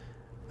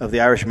of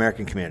the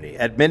Irish-American community.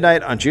 At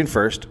midnight on June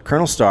 1st,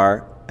 Colonel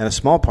Starr and a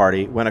small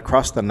party went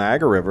across the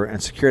Niagara River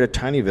and secured a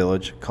tiny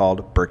village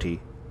called Bertie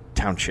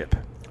Township.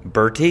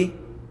 Bertie?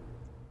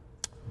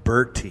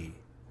 Bertie.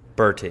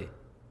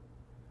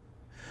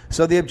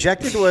 So the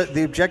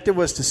objective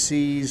was to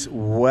seize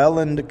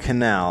Welland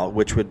Canal,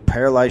 which would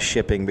paralyze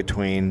shipping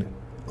between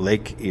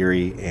Lake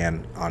Erie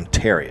and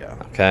Ontario.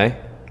 Okay.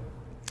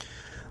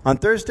 On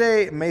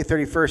Thursday, May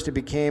 31st, it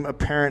became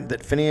apparent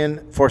that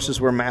Fenian forces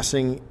were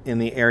massing in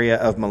the area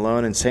of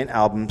Malone and St.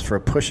 Albans for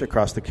a push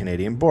across the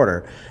Canadian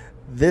border.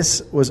 There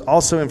was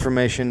also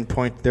information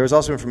pointing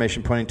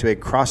to a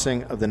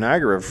crossing of the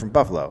Niagara River from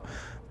Buffalo.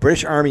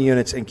 British Army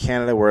units in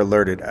Canada were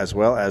alerted, as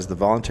well as the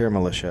volunteer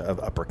militia of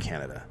Upper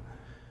Canada.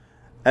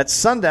 At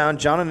sundown,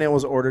 John O'Neill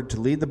was ordered to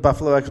lead the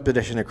Buffalo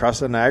expedition across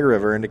the Niagara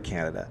River into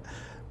Canada.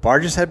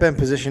 Barges had been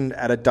positioned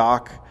at a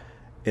dock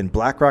in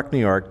Black Rock, New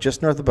York,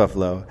 just north of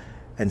Buffalo,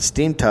 and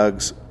steam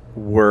tugs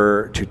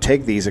were to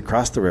take these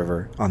across the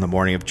river on the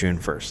morning of June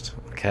 1st.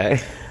 Okay.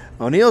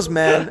 O'Neill's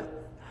men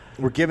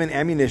were given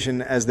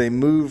ammunition as they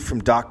moved from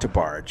dock to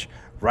barge.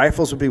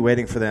 Rifles would be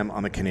waiting for them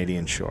on the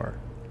Canadian shore.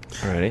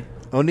 Alrighty.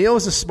 O'Neill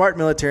was a smart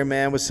military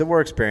man with Civil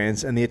War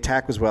experience, and the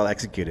attack was well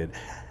executed.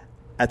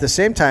 At the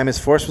same time, his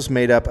force was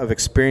made up of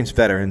experienced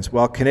veterans,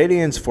 while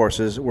Canadians'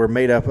 forces were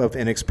made up of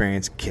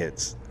inexperienced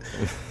kids.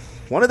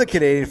 One of the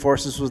Canadian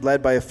forces was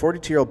led by a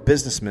 42-year-old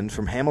businessman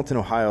from Hamilton,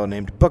 Ohio,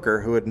 named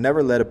Booker, who had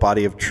never led a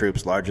body of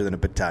troops larger than a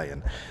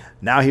battalion.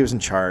 Now he was in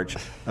charge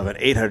of an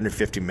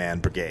 850-man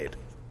brigade.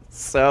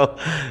 So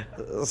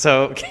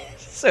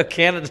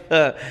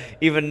Canada,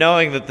 even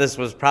knowing that this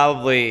was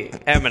probably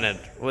imminent,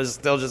 was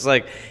still just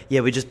like,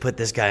 yeah, we just put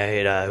this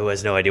guy who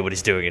has no idea what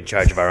he's doing in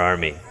charge of our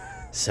army.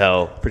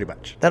 So pretty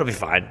much that'll be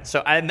fine.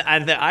 So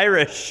and the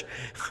Irish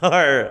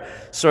are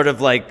sort of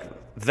like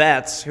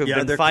vets who've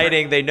been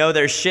fighting. They know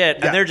their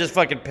shit, and they're just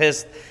fucking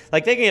pissed.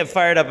 Like, they can get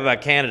fired up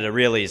about Canada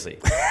real easy.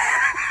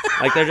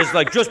 Like, they're just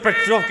like, just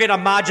fucking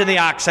imagine the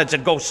accents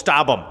and go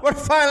stab them. We're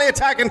finally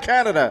attacking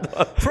Canada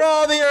for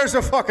all the years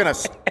of fucking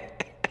us.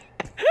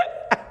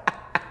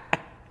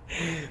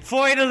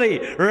 Finally,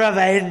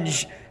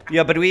 revenge.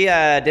 Yeah, but we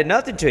did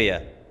nothing to you.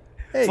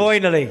 Hey.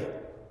 Finally.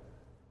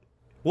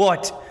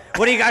 What?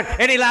 What do you got?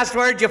 Any last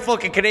words, you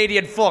fucking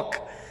Canadian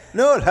fuck?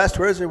 No, last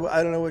words are,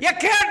 I don't know what... You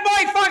killed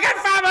my fucking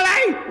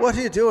family! What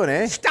are you doing,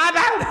 eh? Stop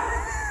it!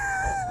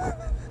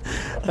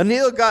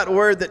 O'Neill got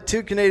word that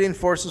two Canadian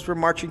forces were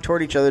marching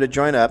toward each other to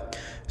join up,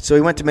 so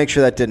he went to make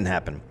sure that didn't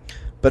happen.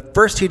 But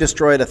first he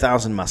destroyed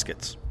 1,000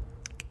 muskets.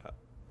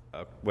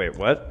 Wait,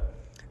 what?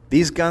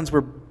 These guns were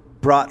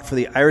brought for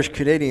the Irish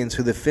Canadians,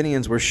 who the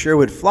Fenians were sure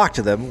would flock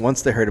to them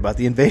once they heard about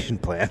the invasion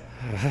plan.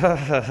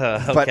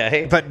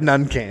 Okay. But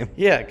none came.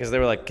 Yeah, because they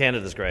were like,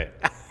 Canada's great.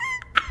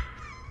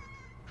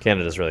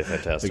 Canada's really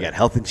fantastic. We got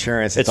health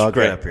insurance. It's all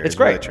great good up here. It's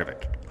great. Really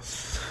terrific.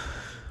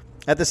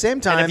 At the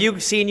same time... And have you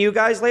seen you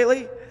guys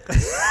lately?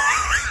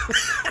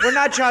 We're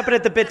not chomping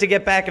at the bit to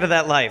get back into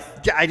that life.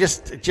 I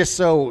just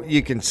so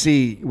you can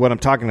see what I'm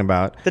talking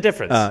about. The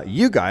difference.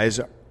 You guys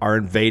are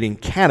invading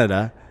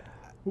Canada.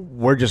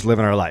 We're just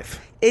living our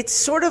life. It's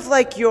sort of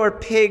like your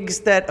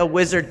pigs that a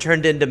wizard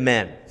turned into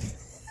men.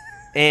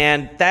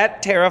 And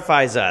that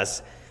terrifies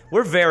us.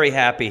 We're very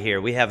happy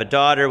here. We have a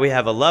daughter. We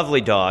have a lovely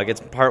dog.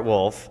 It's part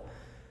wolf.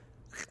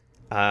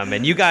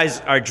 And you guys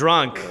are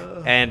drunk,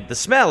 and the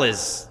smell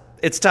it's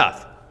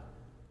tough.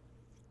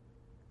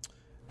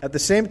 At the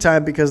same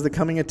time, because the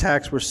coming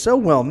attacks were so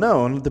well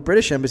known, the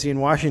British Embassy in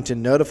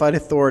Washington notified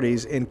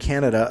authorities in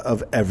Canada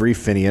of every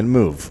Fenian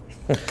move.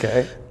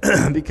 Okay.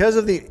 Because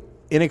of the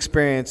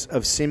inexperience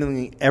of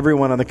seemingly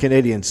everyone on the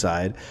Canadian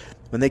side,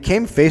 when they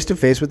came face to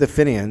face with the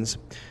Fenians,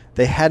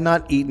 they had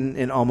not eaten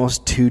in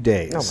almost 2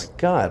 days. Oh, my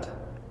God.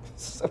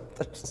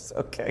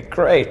 Okay,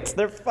 great.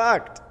 They're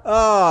fucked.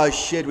 Oh,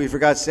 shit, we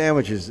forgot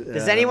sandwiches.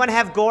 Does anyone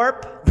have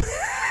Gorp?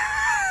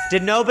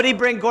 Did nobody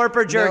bring Gorp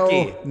or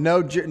jerky?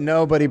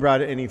 Nobody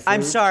brought any food.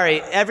 I'm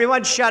sorry.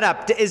 Everyone shut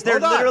up. Is there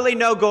Hold on. literally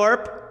no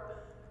Gorp?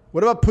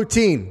 What about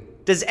poutine?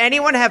 Does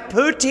anyone have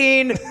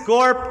poutine,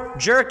 Gorp,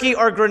 jerky,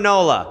 or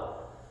granola?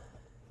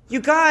 You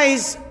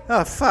guys,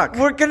 Oh, fuck.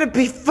 we're going to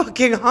be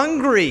fucking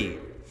hungry.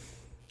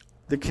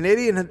 The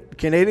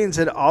Canadians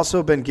had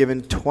also been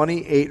given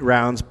 28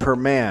 rounds per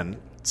man.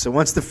 So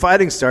once the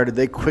fighting started,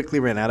 they quickly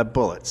ran out of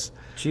bullets.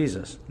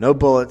 Jesus. No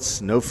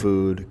bullets, no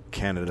food.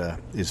 Canada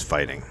is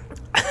fighting.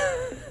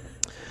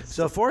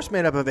 So a force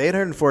made up of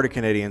 840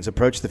 Canadians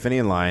approached the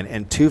Fenian line,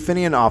 and 2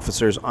 Fenian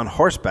officers on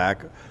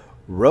horseback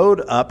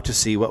rode up to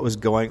see what was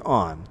going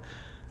on.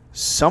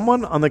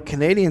 Someone on the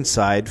Canadian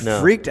side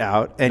freaked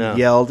out and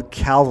yelled,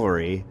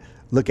 "Cavalry!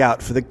 Look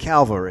out for the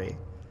cavalry!"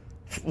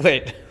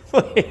 Wait.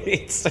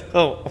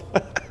 So,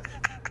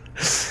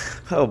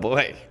 oh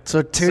boy.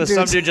 So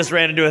some dude just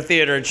ran into a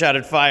theater and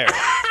shouted fire.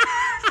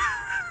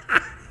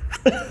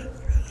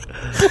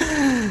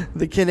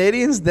 The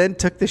Canadians then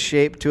took the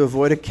shape to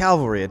avoid a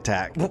cavalry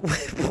attack.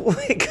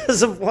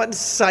 Because of one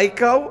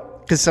psycho?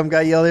 Because some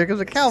guy yelled, "Here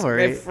comes a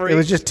cavalry." It freaked. It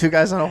was just 2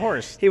 guys on a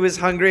horse. He was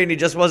hungry and he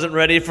just wasn't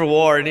ready for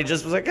war, and he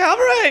just was like,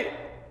 "Cavalry!"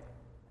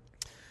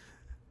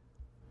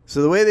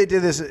 So the way they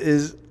did this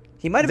is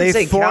He might have been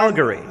saying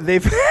Calgary. They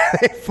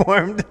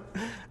formed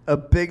a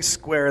big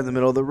square in the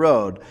middle of the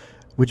road,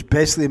 which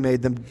basically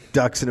made them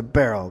ducks in a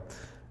barrel.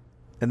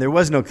 And there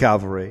was no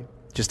cavalry,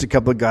 just a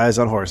couple of guys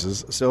on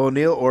horses. So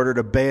O'Neill ordered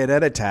a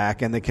bayonet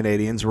attack, and the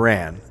Canadians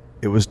ran.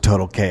 It was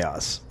total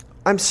chaos.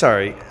 I'm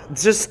sorry,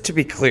 just to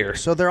be clear.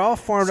 So they're all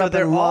formed up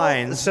in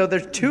lines. So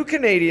there's 2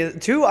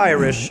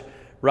 Irish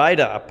ride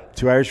up.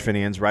 2 Irish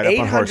Fenians ride up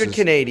on horses. 800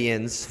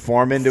 Canadians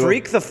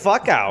freak the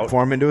fuck out.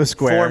 Form into a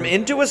square.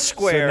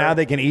 So now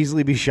they can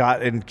easily be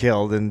shot and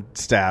killed and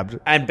stabbed.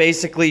 And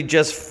basically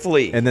just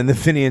flee. And then the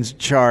Fenians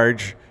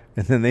charge,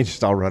 and then they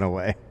just all run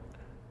away.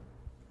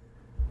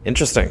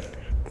 Interesting.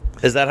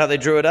 Is that how they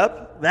drew it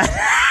up?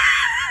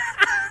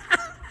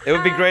 It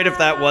would be great if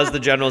that was the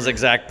general's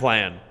exact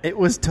plan. It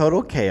was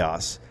total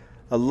chaos.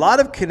 A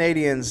lot of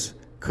Canadians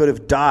could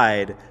have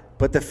died,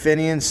 but the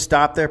Fenians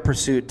stopped their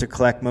pursuit to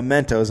collect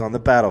mementos on the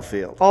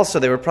battlefield. Also,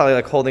 they were probably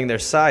like holding their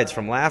sides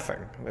from laughing.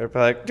 They were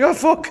probably like, "Oh,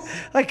 fuck,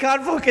 I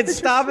can't fucking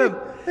stop him."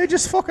 They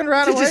just fucking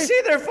ran Did away. you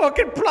see their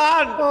fucking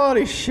plan?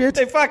 Holy shit.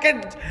 They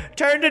fucking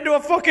turned into a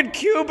fucking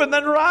cube and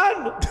then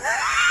ran.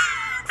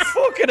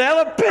 Fucking hell,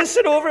 I'm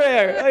pissing over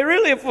here. I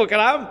really fucking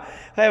am.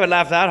 I haven't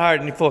laughed that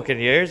hard in fucking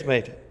years,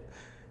 mate.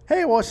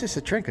 Hey, what's this,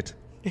 a trinket?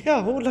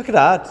 Yeah, oh, look at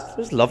that.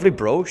 This lovely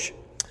brooch.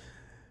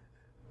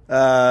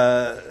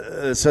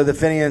 So the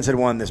Fenians had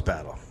won this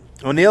battle.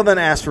 O'Neill then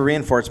asked for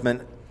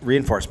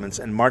reinforcements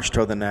and marched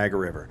toward the Niagara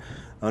River.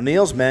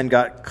 O'Neill's men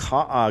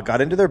got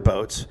into their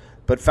boats,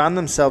 but found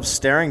themselves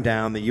staring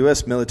down the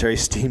U.S. military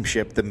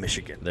steamship, the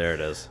Michigan. There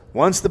it is.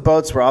 Once the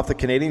boats were off the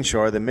Canadian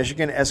shore, the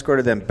Michigan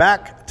escorted them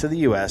back to the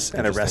U.S.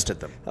 and arrested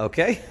them.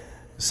 Okay.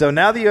 So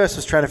now the U.S.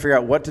 was trying to figure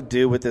out what to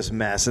do with this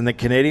mess, and the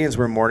Canadians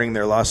were mourning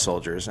their lost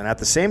soldiers. And at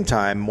the same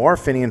time, more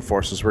Fenian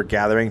forces were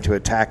gathering to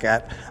attack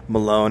at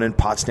Malone in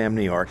Potsdam,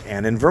 New York,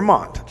 and in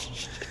Vermont.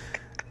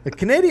 The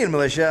Canadian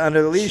militia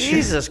under the leadership...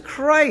 Jesus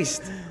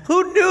Christ.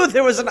 Who knew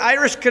there was an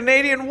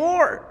Irish-Canadian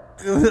war?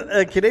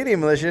 A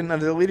Canadian militia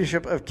under the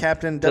leadership of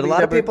Captain Did W. a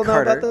lot of people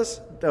Carter. know about this?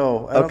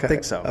 No, I don't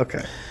think so.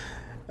 Okay.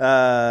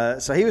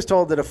 So he was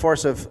told that a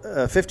force of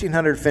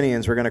 1,500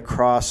 Fenians were going to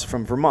cross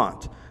from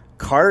Vermont.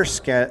 Carter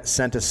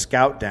sent a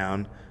scout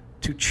down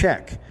to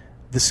check.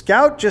 The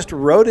scout just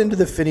rode into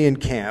the Fenian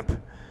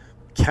camp,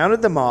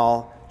 counted them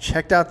all,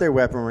 checked out their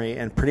weaponry,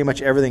 and pretty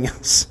much everything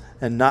else,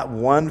 and not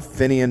one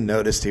Fenian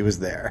noticed he was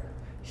there.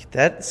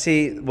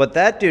 What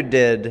that dude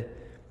did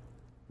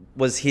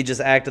was he just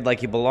acted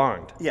like he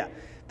belonged. Yeah.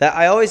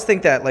 I always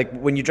think that, like,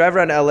 when you drive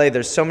around LA,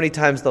 there's so many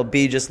times there'll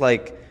be just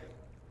like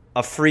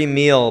a free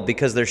meal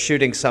because they're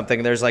shooting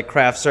something. There's like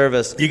craft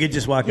service. You could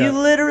just walk You up.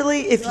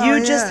 literally, if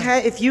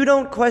you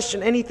don't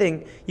question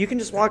anything, you can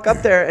just walk up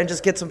there and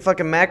just get some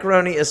fucking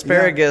macaroni,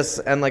 asparagus,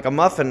 and like a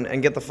muffin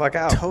and get the fuck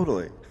out.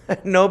 Totally.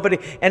 Nobody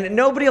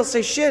will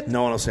say shit.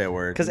 No one will say a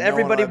word. Because No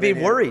everybody one would will be have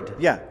any- worried.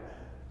 Yeah.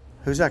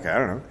 Who's that guy? I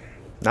don't know.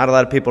 Not a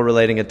lot of people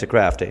relating it to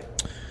crafty.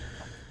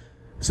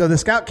 So the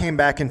scout came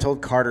back and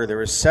told Carter there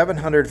were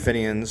 700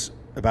 Fenians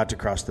about to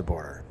cross the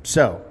border.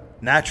 So,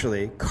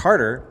 naturally,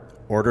 Carter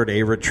ordered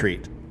a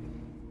retreat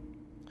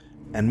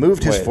and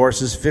moved his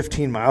forces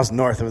 15 miles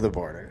north of the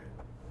border.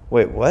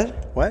 Wait,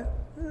 what? What?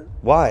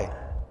 Why?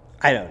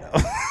 I don't know.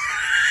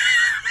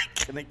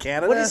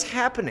 Canada? What is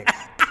happening?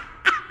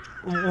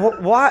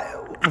 Why?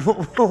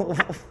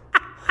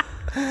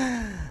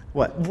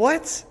 What?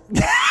 What?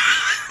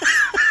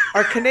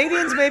 Are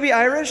Canadians maybe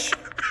Irish?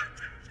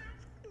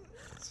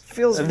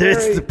 Feels It's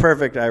very the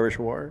perfect Irish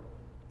war.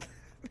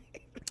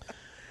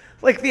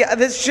 like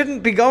this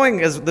shouldn't be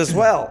going as this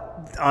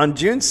well. On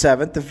June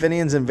 7th, the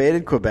Fenians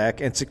invaded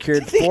Quebec and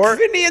secured The 4...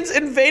 Fenians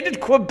invaded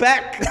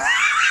Quebec.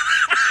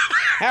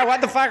 Hey,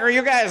 what the fuck are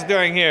you guys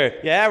doing here?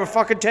 Yeah, we're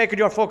fucking taking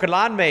your fucking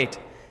land, mate.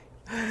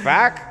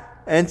 Fuck.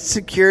 and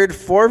secured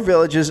 4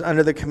 villages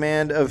under the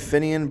command of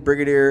Fenian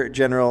Brigadier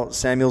General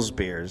Samuel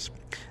Spears.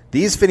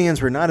 These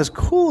Fenians were not as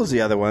cool as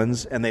the other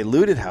ones, and they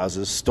looted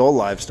houses, stole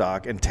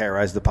livestock, and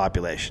terrorized the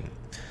population.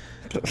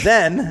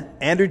 Then,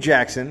 Andrew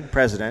Jackson,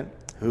 president,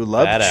 who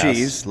loved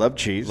Badass. loved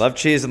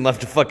cheese, and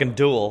loved to fucking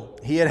duel.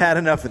 he had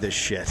enough of this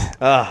shit.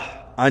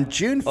 On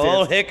June 5th,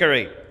 Old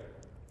Hickory.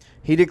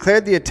 he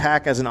declared the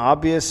attack as an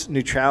obvious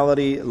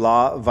neutrality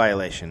law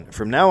violation.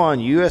 From now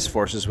on, U.S.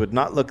 forces would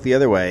not look the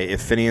other way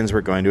if Fenians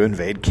were going to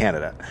invade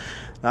Canada.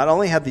 Not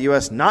only had the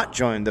U.S. not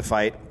joined the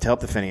fight to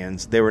help the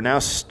Fenians, they were now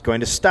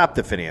going to stop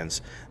the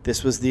Fenians.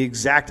 This was the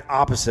exact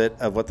opposite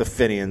of what the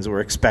Fenians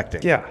were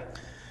expecting. Yeah.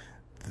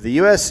 The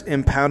U.S.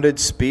 impounded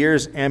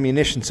Spears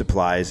ammunition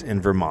supplies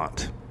in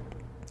Vermont.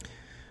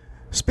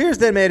 Spears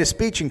then made a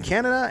speech in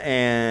Canada,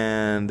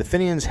 and the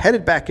Fenians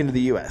headed back into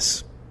the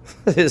U.S.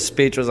 His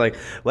speech was like,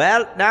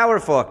 well, now we're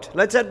fucked.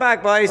 Let's head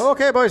back, boys.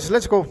 Okay, boys,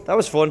 let's go. That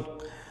was fun.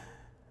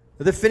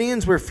 The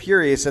Fenians were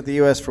furious at the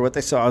U.S. for what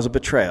they saw as a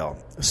betrayal.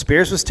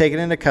 Spears was taken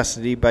into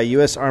custody by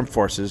U.S. armed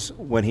forces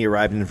when he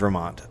arrived in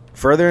Vermont.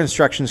 Further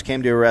instructions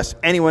came to arrest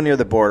anyone near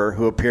the border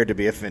who appeared to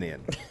be a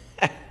Fenian.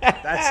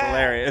 That's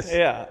hilarious.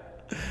 Yeah.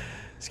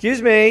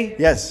 Excuse me.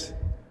 Yes.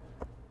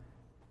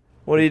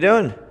 What are you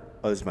doing?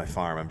 Oh, this is my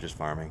farm. I'm just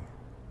farming.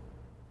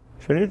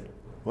 Finian?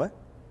 What?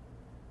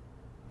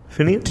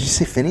 Finian? Did you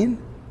say Fenian?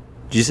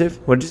 Did you say?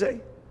 What did you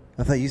say?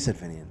 I thought you said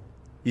Fenian.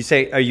 You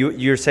say?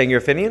 You're saying you're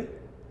a Finian?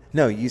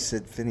 No, you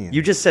said Fenian.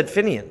 You just said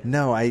Finian.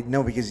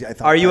 No, because I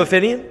thought. Are you a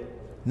Finian?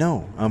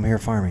 No, I'm here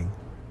farming.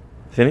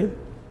 Finian?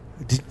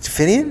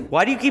 Fenian?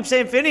 Why do you keep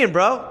saying Finian,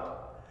 bro?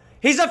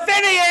 He's a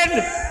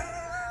Finian!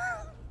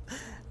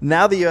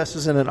 Now the U.S.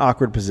 was in an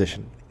awkward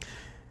position.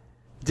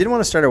 Didn't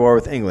want to start a war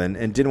with England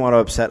and didn't want to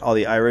upset all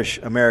the Irish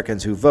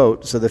Americans who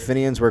vote, so the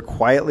Fenians were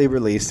quietly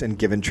released and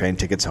given train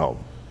tickets home.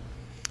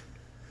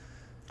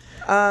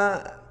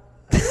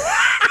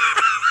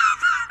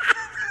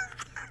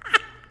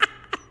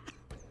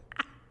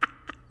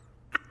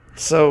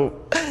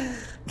 So,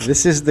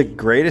 This is the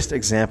greatest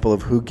example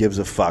of who gives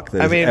a fuck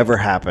that has ever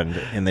happened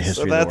in the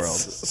history of the world.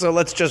 So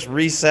let's just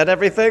reset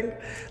everything?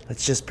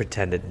 Let's just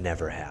pretend it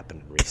never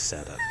happened.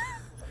 Reset it.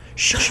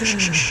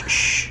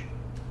 Shh.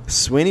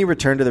 Sweeney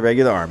returned to the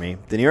regular army.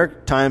 The New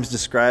York Times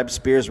described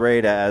Spears'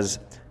 raid as,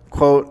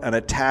 quote, an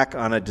attack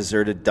on a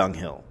deserted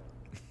dunghill.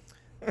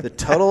 The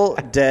total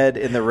dead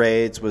in the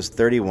raids was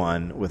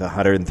 31, with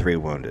 103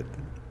 wounded.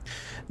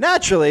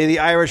 Naturally, the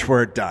Irish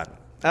weren't done.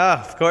 Oh,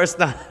 of course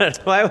not.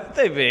 Why would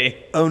they be?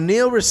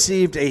 O'Neill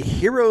received a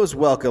hero's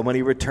welcome when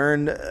he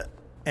returned,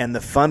 and the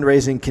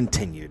fundraising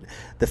continued.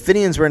 The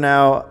Fenians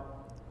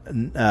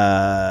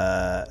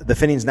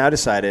now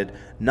decided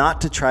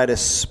not to try to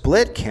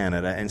split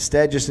Canada,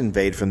 instead just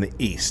invade from the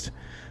east.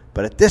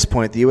 But at this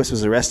point, the U.S.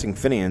 was arresting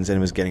Fenians, and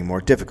it was getting more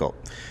difficult.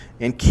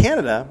 In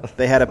Canada,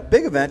 they had a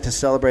big event to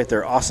celebrate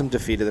their awesome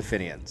defeat of the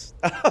Fenians.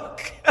 Oh,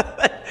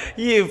 God.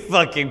 You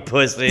fucking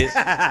pussies. So,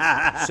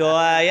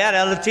 yeah,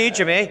 that'll teach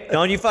him, eh?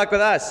 Don't you fuck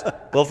with us.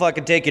 We'll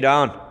fucking take you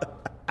down.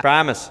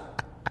 Promise.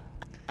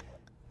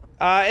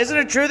 Isn't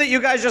it true that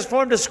you guys just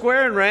formed a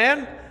square and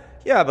ran?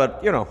 Yeah,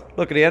 but, you know,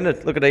 look at the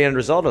end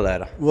result of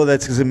that. Well,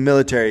 that's because a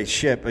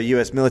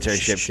U.S. military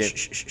ship.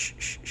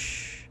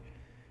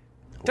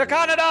 To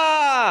Canada!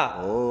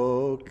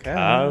 Oh,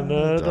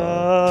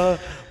 Canada,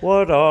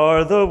 what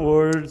are the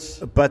words?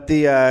 But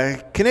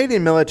the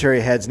Canadian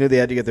military heads knew they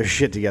had to get their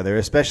shit together,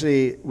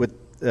 especially with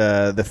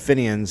the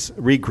Fenians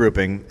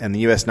regrouping and the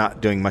U.S. not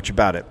doing much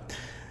about it.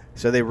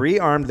 So they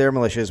rearmed their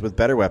militias with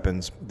better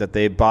weapons that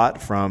they bought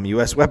from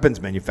U.S.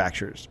 weapons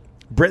manufacturers.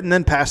 Britain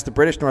then passed the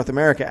British North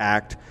America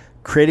Act,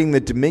 creating the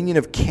Dominion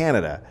of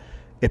Canada.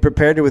 It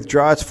prepared to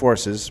withdraw its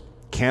forces.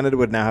 Canada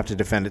would now have to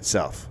defend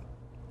itself.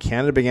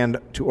 Canada began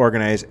to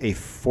organize a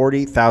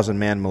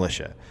 40,000-man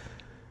militia.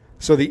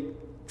 So the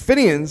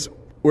Fenians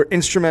were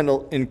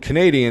instrumental in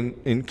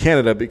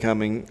Canada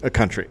becoming a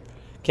country.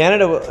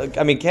 Canada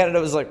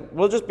was like,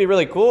 we'll just be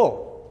really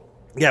cool.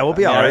 Yeah, we'll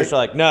be all right. Irish are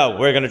like, no,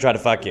 we're going to try to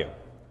fuck you.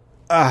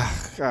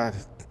 God.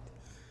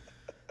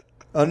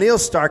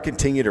 O'Neill's star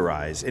continued to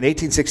rise. In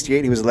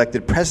 1868, he was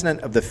elected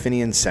president of the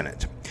Fenian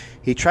Senate.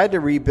 He tried to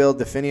rebuild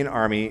the Fenian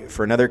army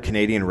for another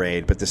Canadian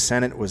raid, but the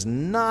Senate was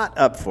not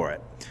up for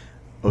it.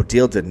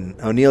 O'Neill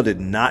did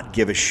not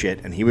give a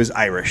shit, and he was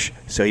Irish,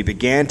 so he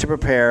began to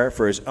prepare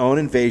for his own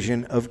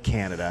invasion of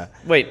Canada.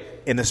 Wait.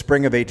 In the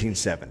spring of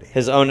 1870.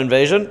 His own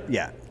invasion?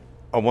 Yeah.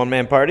 A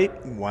one-man party?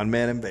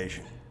 One-man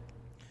invasion.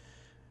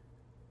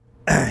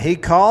 He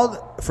called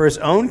for his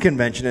own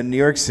convention in New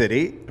York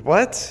City.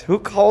 What? Who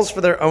calls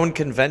for their own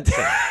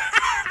convention?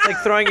 It's like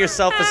throwing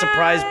yourself a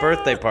surprise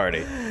birthday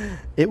party.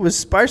 It was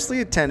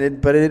sparsely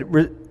attended, but it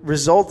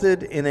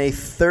resulted in a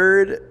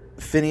third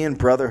Fenian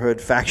Brotherhood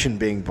faction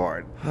being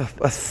born.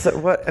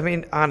 What? I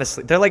mean,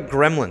 honestly, they're like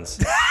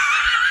gremlins.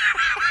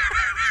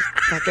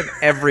 Fucking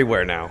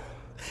everywhere now.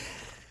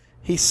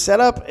 He set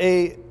up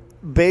a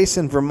base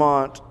in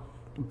Vermont,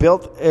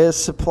 built a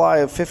supply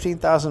of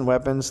 15,000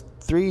 weapons,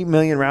 3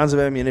 million rounds of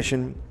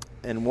ammunition,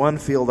 and 1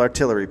 field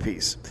artillery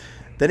piece.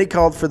 Then he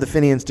called for the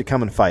Fenians to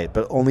come and fight,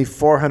 but only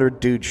 400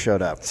 dudes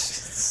showed up.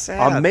 Sad.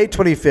 On May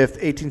 25th,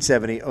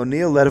 1870,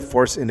 O'Neill led a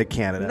force into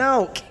Canada.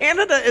 No,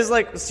 Canada is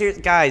like, serious,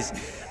 guys,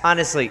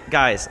 honestly,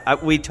 guys,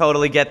 we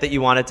totally get that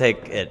you want to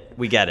take it.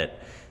 We get it.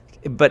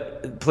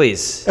 But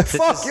please.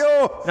 Fuck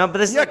you! No, but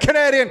this You're is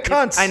Canadian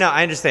cunts! I know,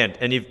 I understand.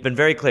 And you've been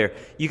very clear.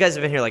 You guys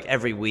have been here like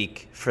every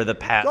week for the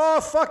past.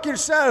 Go fuck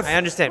yourself! I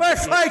understand. We're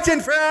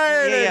fighting for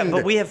Ireland! Yeah,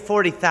 but we have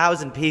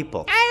 40,000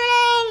 people.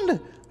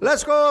 Ireland!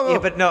 Let's go! Yeah,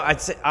 but no,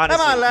 I'd say,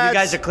 honestly, Come on, lads. you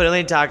guys are clearly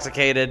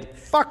intoxicated.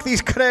 Fuck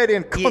these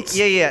Canadian cunts!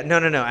 Yeah. No.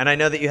 And I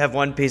know that you have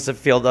 1 piece of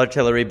field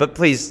artillery, but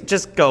please,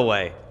 just go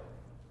away.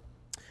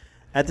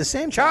 At the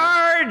same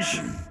time... Charge!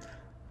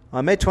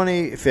 On May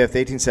 25th,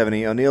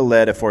 1870, O'Neill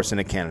led a force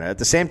into Canada. At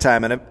the same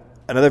time,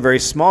 another very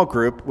small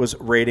group was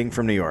raiding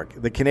from New York.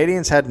 The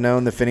Canadians had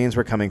known the Fenians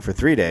were coming for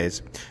 3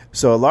 days,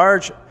 so a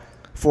large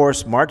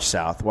force marched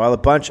south, while a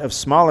bunch of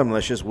smaller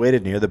militias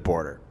waited near the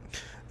border.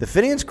 The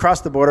Fenians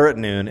crossed the border at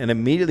noon and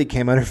immediately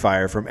came under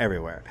fire from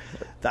everywhere.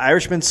 The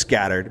Irishmen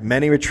scattered,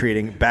 many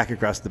retreating back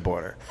across the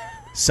border.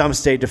 Some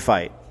stayed to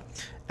fight.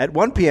 At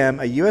 1 p.m.,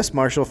 a U.S.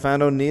 Marshal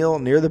found O'Neill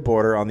near the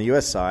border on the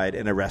U.S. side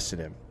and arrested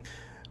him.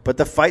 But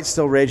the fight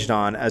still raged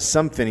on as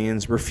some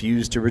Fenians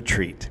refused to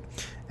retreat.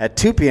 At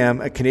 2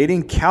 p.m., a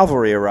Canadian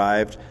cavalry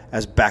arrived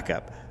as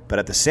backup, but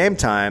at the same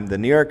time, the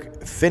New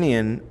York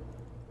Fenian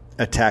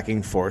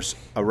attacking force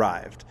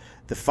arrived.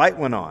 The fight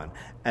went on.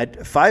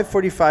 At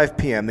 5:45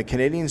 p.m., the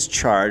Canadians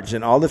charged,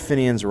 and all the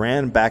Fenians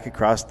ran back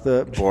across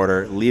the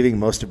border, leaving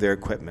most of their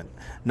equipment.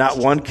 Not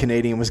one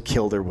Canadian was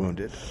killed or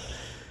wounded.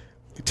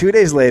 2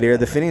 days later,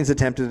 the Fenians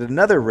attempted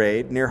another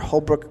raid near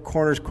Holbrook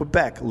Corners,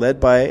 Quebec, led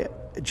by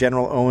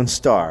General Owen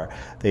Starr.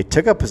 They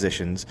took up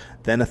positions.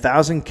 Then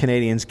 1,000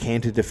 Canadians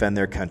came to defend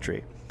their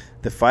country.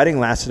 The fighting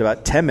lasted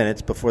about 10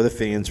 minutes before the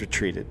Fenians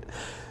retreated.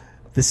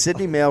 The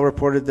Sydney Mail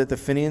reported that the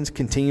Fenians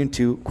continued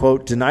to,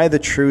 quote, deny the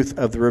truth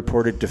of the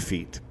reported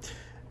defeat.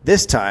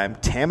 This time,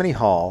 Tammany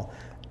Hall,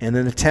 in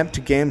an attempt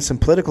to gain some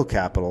political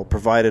capital,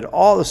 provided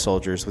all the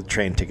soldiers with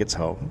train tickets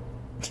home.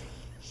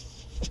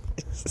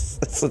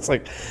 So it's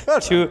like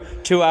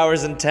 2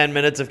 hours and 10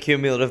 minutes of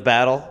cumulative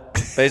battle,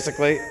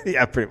 basically.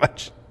 Yeah, pretty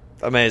much.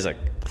 Amazing.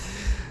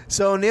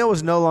 So O'Neill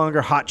was no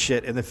longer hot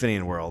shit in the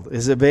Fenian world.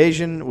 His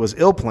evasion was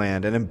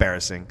ill-planned and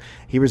embarrassing.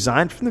 He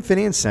resigned from the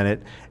Fenian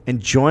Senate and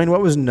joined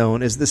what was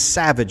known as the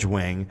Savage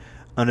Wing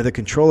under the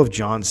control of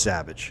John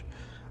Savage.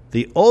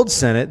 The old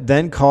Senate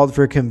then called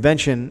for a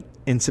convention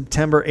in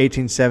September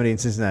 1870 in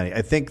Cincinnati.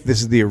 I think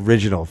this is the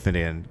original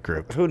Fenian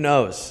group. Who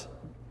knows?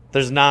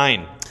 There's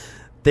 9.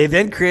 They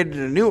then created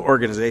a new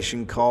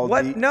organization called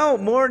What? No,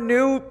 more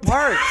new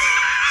parts.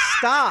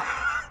 Stop.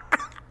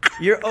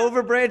 You're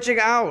overbranching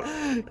out.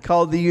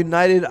 called the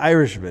United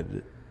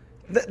Irishmen.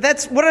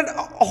 That's what a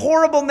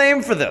horrible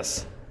name for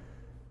this.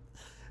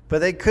 But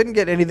they couldn't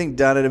get anything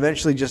done and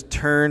eventually just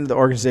turned the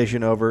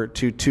organization over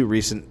to 2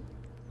 recent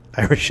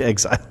Irish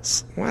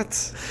exiles.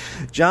 What?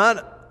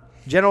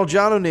 General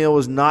John O'Neill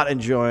was not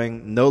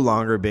enjoying no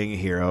longer being a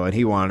hero, and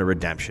he wanted a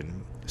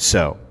redemption.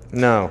 So.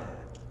 No.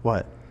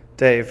 What?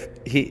 Dave.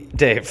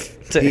 Dave.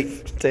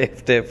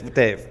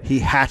 He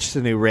hatched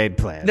a new raid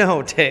plan.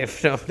 No,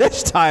 Dave, no.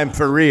 This time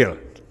for real.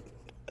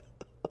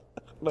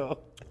 No.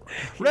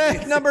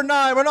 Raid number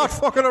 9, we're not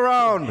fucking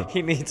around.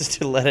 He needs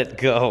to let it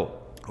go.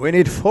 We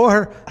need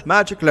 4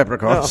 magic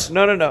leprechauns.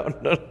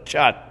 No,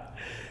 John.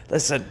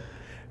 Listen.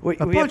 We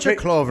bunch of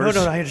clovers.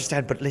 No, I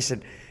understand, but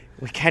listen.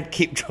 We can't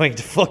keep trying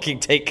to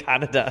fucking take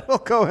Canada. We'll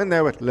go in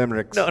there with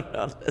limericks.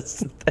 No,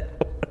 listen.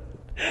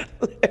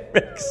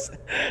 Lyrics.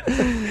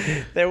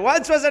 There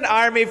once was an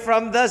army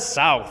from the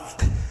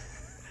south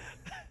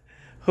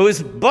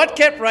whose butt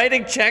kept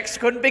writing checks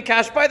couldn't be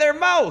cashed by their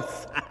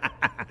mouth.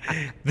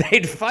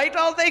 They'd fight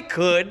all they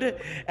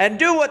could and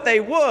do what they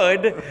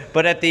would,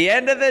 but at the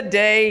end of the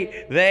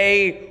day,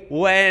 they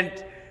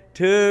went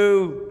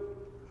to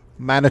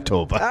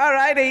Manitoba. All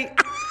righty.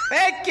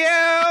 Thank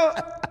you.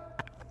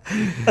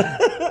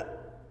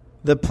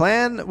 The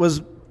plan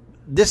was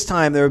this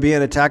time there would be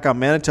an attack on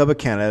Manitoba,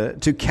 Canada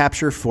to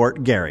capture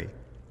Fort Garry.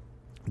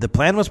 The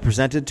plan was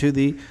presented to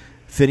the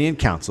Fenian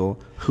Council,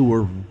 who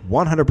were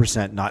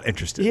 100% not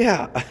interested.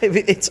 Yeah, I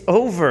mean, it's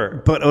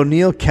over. But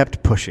O'Neill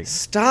kept pushing.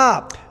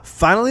 Stop.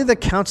 Finally, the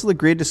council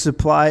agreed to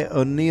supply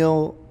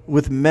O'Neill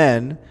with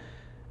men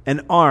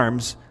and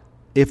arms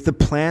if the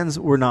plans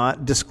were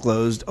not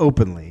disclosed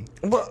openly.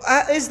 Well,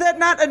 is that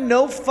not a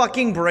no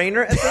fucking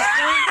brainer at this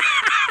point?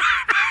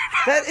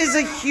 That is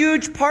a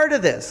huge part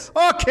of this.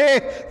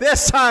 Okay,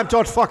 this time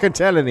don't fucking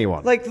tell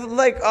anyone. Well,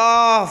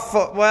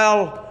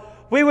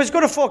 we was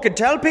going to fucking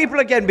tell people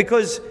again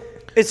because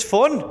it's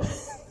fun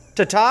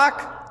to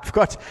talk. Of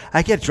course,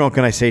 I get drunk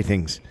and I say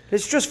things.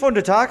 It's just fun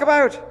to talk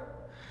about.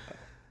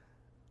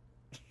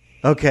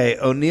 Okay,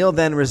 O'Neill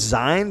then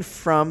resigned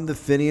from the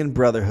Fenian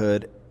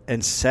Brotherhood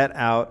and set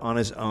out on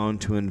his own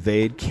to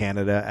invade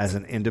Canada as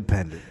an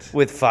independent.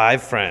 With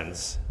 5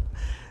 friends.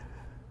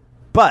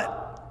 But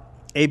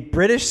a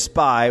British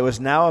spy was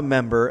now a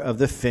member of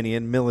the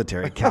Fenian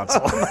Military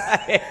Council. Oh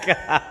my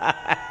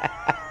God.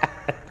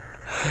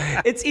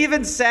 It's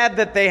even sad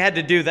that they had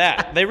to do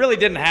that. They really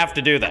didn't have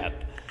to do that.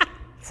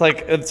 It's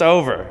like, it's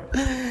over.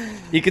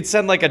 You could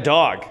send like a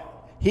dog.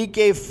 He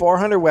gave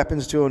 400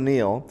 weapons to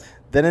O'Neill,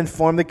 then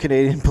informed the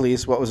Canadian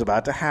police what was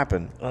about to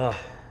happen. Ugh.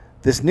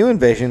 This new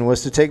invasion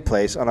was to take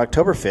place on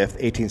October 5th,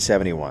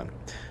 1871.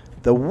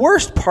 The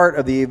worst part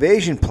of the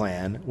invasion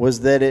plan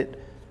was that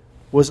it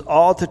was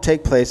all to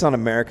take place on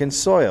American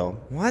soil.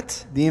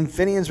 What? The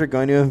Fenians were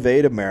going to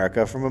invade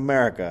America from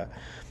America.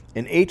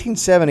 In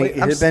 1870, it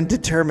had been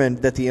determined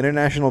that the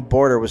international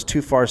border was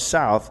too far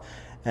south,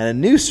 and a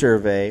new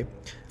survey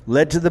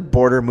led to the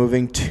border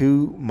moving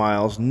 2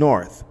 miles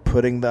north,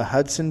 putting the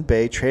Hudson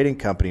Bay Trading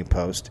Company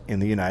post in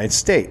the United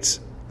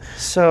States.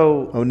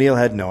 So O'Neill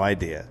had no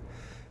idea.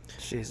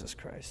 Jesus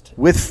Christ.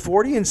 With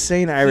 40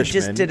 insane Irishmen... He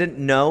just didn't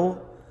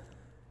know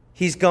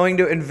he's going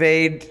to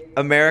invade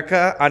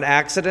America on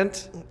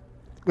accident?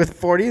 With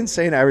 40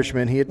 insane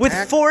Irishmen, he attacked...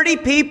 With 40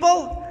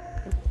 people?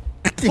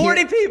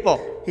 40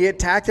 people! He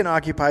attacked and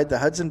occupied the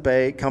Hudson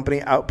Bay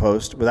Company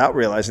outpost without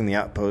realizing the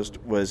outpost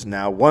was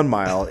now 1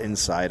 mile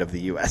inside of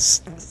the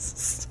U.S.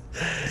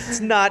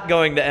 It's not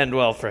going to end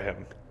well for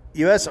him.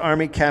 U.S.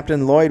 Army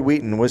Captain Lloyd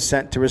Wheaton was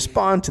sent to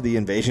respond to the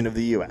invasion of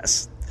the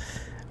U.S.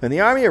 When the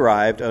army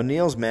arrived,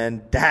 O'Neill's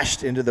men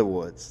dashed into the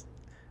woods.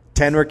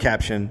 10 were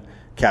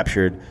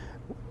captured.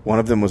 One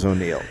of them was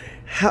O'Neill.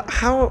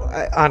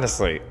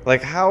 Honestly,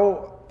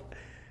 how...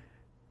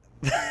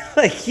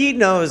 he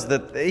knows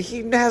that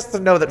he has to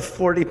know that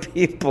 40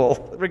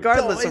 people,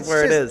 regardless of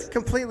where it is,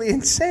 completely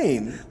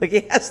insane.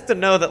 He has to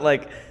know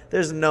that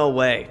there's no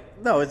way.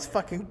 No, it's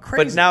fucking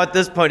crazy. But now at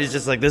this point, he's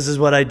just like, this is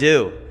what I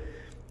do.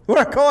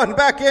 We're going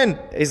back in.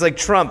 He's like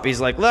Trump.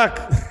 He's like, look,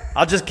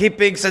 I'll just keep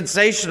being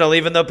sensational,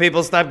 even though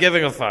people stop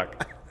giving a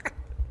fuck.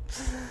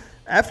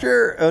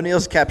 After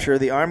O'Neill's capture,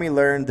 the army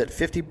learned that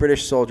 50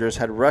 British soldiers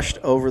had rushed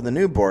over the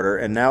new border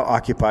and now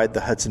occupied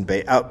the Hudson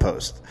Bay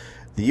outpost.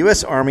 The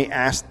U.S. Army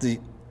asked the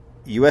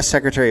U.S.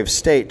 Secretary of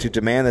State to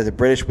demand that the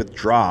British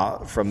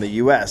withdraw from the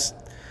U.S.,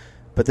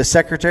 but the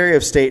Secretary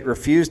of State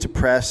refused to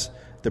press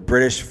the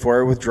British for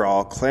a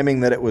withdrawal, claiming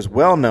that it was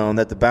well known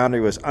that the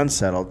boundary was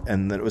unsettled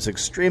and that it was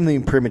extremely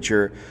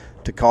premature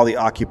to call the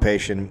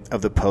occupation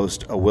of the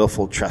post a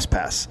willful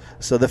trespass.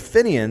 So the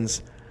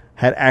Fenians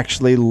had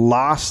actually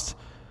lost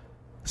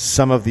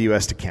some of the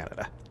U.S. to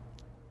Canada.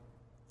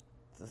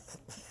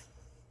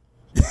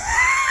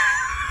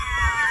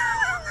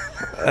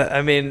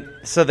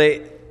 So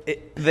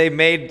they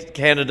made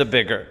Canada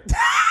bigger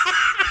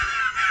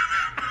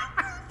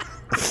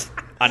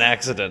on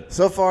accident.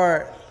 So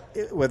far,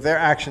 with their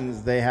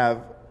actions, they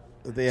have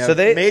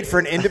made for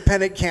an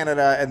independent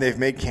Canada, and they've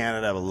made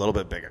Canada a little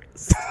bit bigger.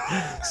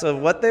 So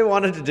what they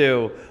wanted to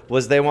do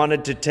was they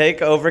wanted to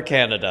take over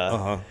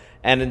Canada,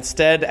 and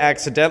instead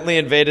accidentally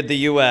invaded the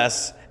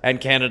U.S., and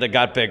Canada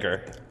got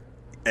bigger.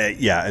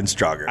 And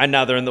stronger. And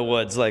now they're in the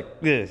woods, ugh.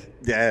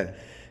 Yeah.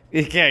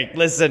 Okay,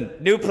 listen,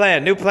 new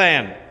plan.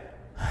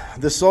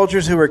 The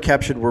soldiers who were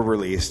captured were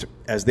released,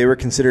 as they were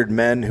considered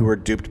men who were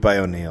duped by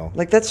O'Neill.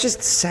 That's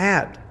just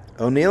sad.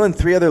 O'Neill and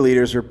 3 other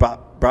leaders were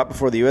brought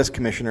before the U.S.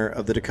 Commissioner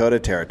of the Dakota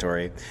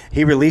Territory.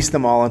 He released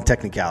them all on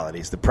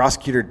technicalities. The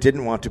prosecutor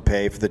didn't want to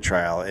pay for the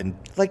trial, and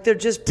they're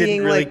just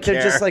being really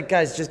they're just like,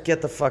 guys, just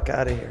get the fuck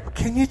out of here.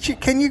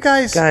 Can you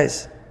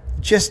guys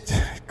just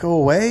go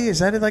away? Is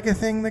that a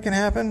thing that can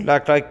happen?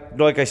 Like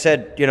I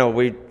said,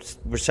 we're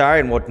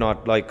sorry and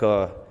whatnot.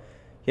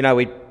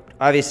 We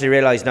obviously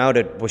realize now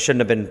that we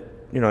shouldn't have been,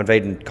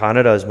 invading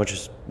Canada as much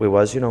as we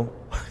was,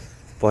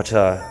 But,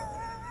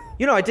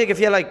 I think if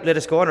you let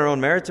us go on our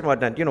own merits and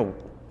whatnot,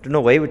 there's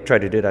no way we'd try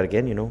to do that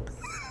again,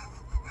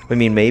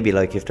 maybe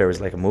if there was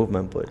a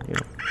movement, but,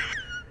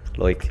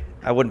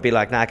 I wouldn't be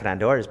knocking on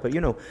doors. But,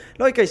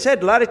 like I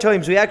said, a lot of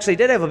times we actually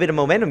did have a bit of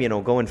momentum,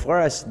 going for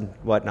us and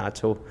whatnot.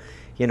 So,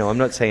 I'm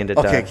not saying that...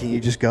 Okay, can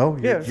you just go?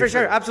 You're for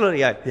sure. Absolutely,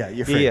 yeah. Yeah,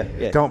 you're free.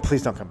 Yeah.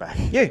 Please don't come back.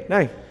 Yeah,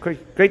 no.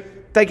 Great.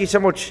 Thank you so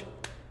much.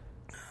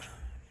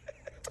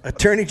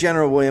 Attorney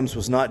General Williams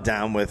was not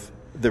down with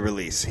the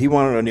release. He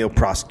wanted O'Neill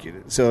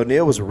prosecuted. So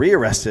O'Neill was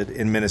rearrested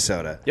in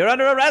Minnesota. You're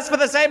under arrest for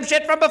the same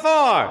shit from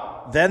before.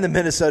 Then the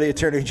Minnesota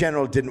Attorney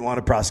General didn't want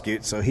to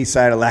prosecute, so he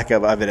cited a lack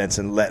of evidence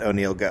and let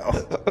O'Neill go.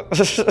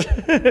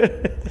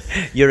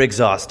 You're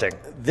exhausting.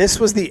 This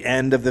was the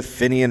end of the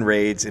Fenian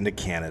Raids into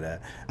Canada.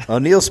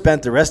 O'Neill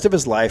spent the rest of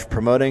his life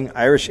promoting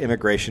Irish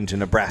immigration to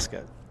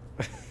Nebraska.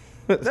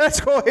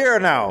 Let's go here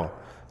now.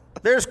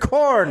 There's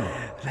corn.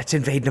 Let's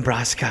invade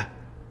Nebraska.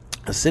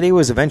 A city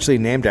was eventually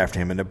named after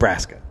him in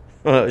Nebraska.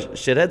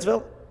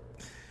 Shitheadsville?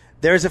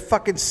 There's a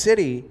fucking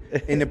city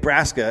in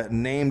Nebraska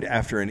named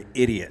after an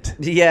idiot.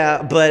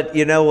 Yeah, but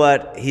you know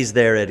what? He's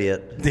their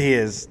idiot. He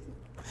is.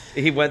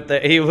 He went there.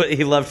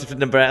 He loved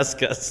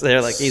Nebraska. So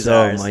they're like, he's so,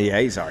 ours.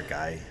 Yeah, he's our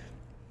guy.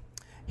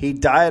 He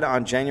died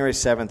on January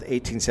 7th,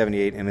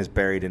 1878, and is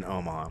buried in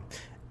Omaha.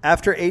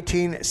 After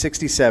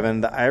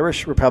 1867, the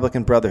Irish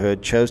Republican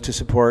Brotherhood chose to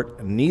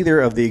support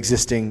neither of the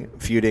existing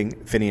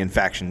feuding Fenian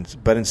factions,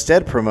 but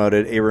instead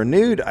promoted a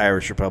renewed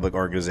Irish Republic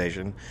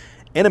organization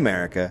in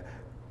America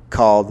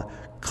called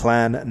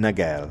Clan na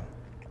Gael.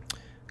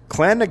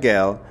 Clan na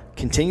Gael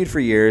continued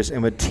for years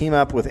and would team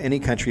up with any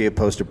country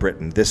opposed to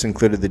Britain. This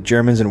included the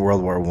Germans in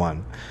World War I.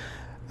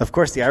 Of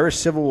course, the Irish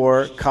Civil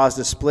War caused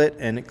a split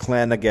in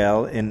Clan na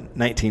Gael in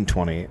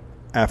 1920.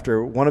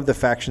 After one of the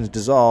factions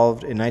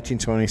dissolved in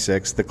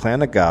 1926, the Clan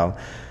na Gael,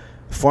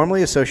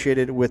 formerly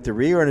associated with the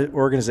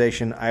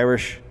reorganization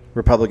Irish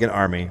Republican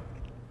Army,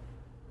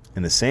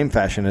 in the same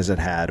fashion as it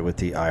had with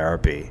the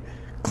IRB.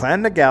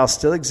 Clan na Gael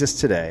still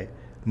exists today,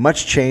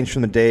 much changed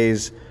from the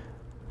days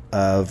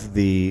of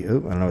the... I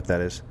don't know what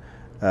that is.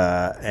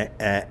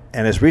 And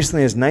as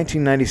recently as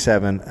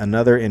 1997,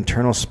 another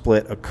internal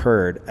split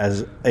occurred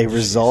as a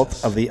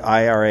result of the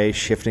IRA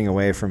shifting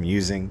away from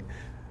using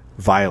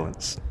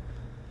violence.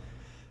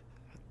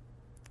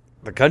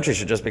 The country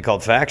should just be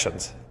called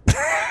factions.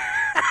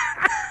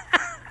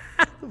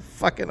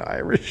 Fucking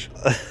Irish.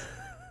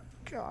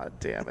 God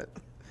damn it.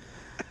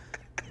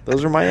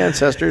 Those are my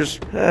ancestors.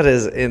 That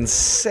is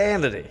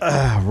insanity.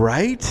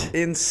 Right?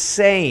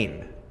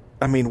 Insane.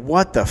 I mean,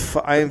 what the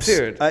fuck?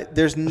 Dude.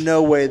 There's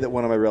no way that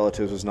one of my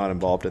relatives was not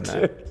involved in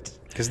that.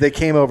 Because they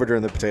came over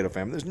during the potato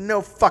famine. There's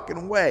no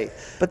fucking way.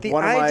 But the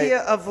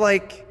idea of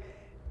like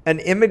an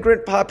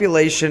immigrant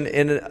population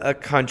in a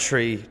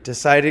country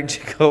deciding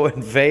to go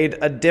invade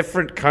a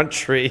different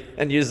country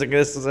and using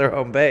this as their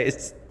home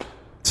base.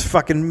 It's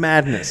fucking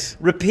madness.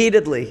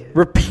 Repeatedly.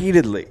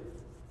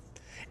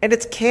 And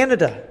it's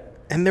Canada.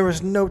 And there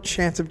was no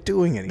chance of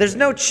doing anything. There's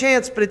no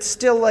chance, but it's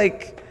still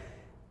like...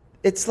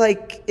 It's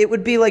like... It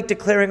would be like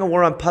declaring a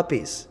war on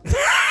puppies.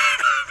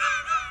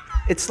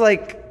 It's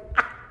like...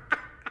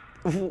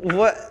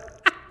 What?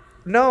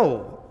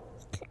 No.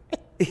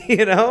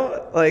 You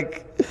know?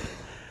 Like...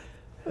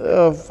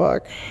 Oh,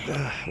 fuck.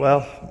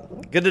 Well,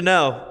 good to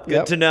know.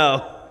 Good to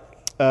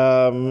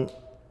know.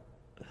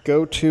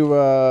 Go to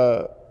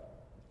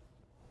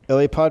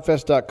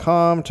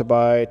lapodfest.com to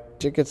buy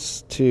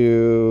tickets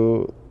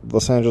to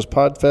Los Angeles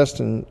Podfest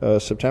in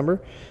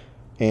September.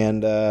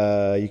 And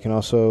you can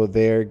also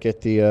there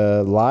get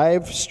the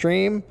live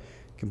stream.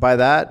 You can buy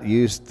that.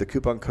 Use the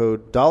coupon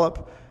code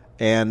DOLLOP.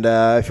 And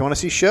if you want to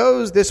see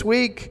shows this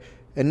week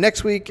and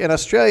next week in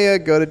Australia,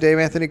 go to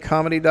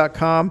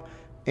daveanthonycomedy.com.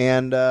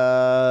 And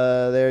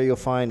there you'll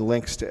find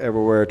links to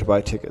everywhere to buy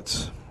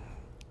tickets.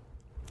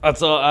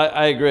 That's all.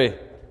 I agree.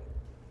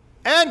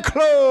 And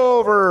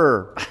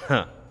Clover! Dude,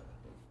 that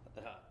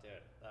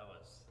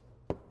was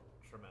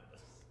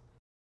tremendous.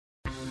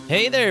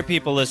 Hey there,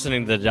 people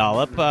listening to The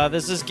Dollop.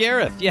 This is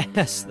Gareth.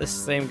 Yes, this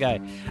same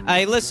guy.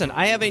 Listen,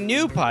 I have a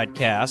new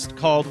podcast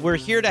called We're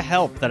Here to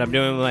Help that I'm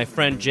doing with my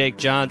friend Jake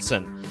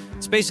Johnson.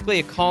 It's basically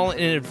a call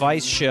and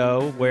advice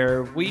show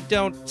where we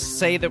don't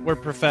say that we're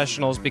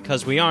professionals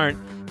because we aren't,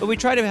 but we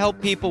try to help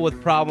people with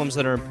problems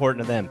that are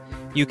important to them.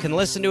 You can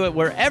listen to it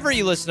wherever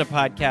you listen to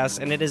podcasts,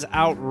 and it is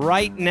out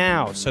right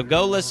now. So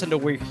go listen to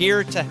We're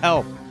Here to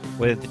Help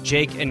with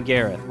Jake and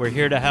Gareth. We're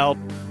Here to Help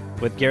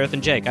with Gareth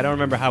and Jake. I don't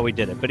remember how we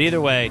did it, but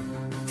either way,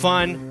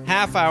 fun,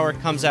 half hour,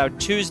 comes out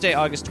Tuesday,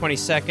 August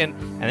 22nd,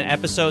 and the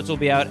episodes will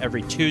be out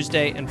every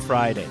Tuesday and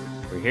Friday.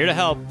 We're here to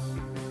help.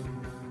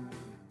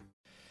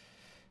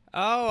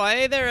 Oh,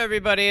 hey there,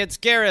 everybody. It's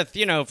Gareth,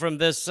 from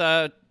this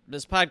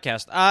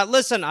podcast.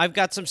 Listen, I've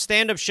got some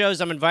stand-up shows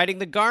I'm inviting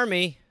the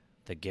Garmy,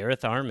 the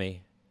Gareth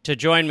Army, to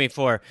join me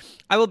for.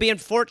 I will be in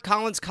Fort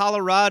Collins,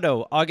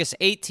 Colorado, August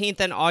 18th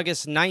and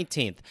August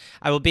 19th.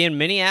 I will be in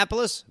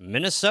Minneapolis,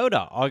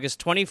 Minnesota,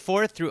 August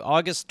 24th through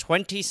August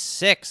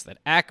 26th at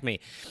Acme.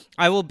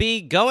 I will be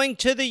going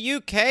to the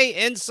UK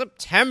in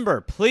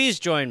September. Please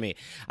join me.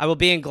 I will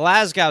be in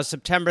Glasgow,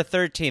 September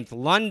 13th,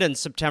 London,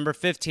 September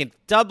 15th,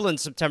 Dublin,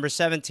 September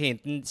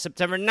 17th, and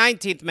September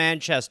 19th,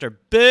 Manchester,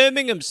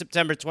 Birmingham,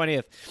 September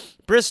 20th,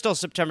 Bristol,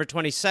 September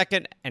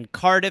 22nd, and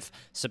Cardiff,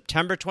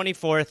 September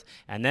 24th.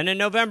 And then in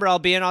November, I'll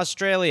be in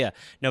Australia.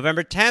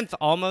 November 10th,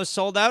 almost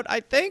sold out, I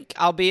think.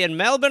 I'll be in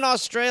Melbourne,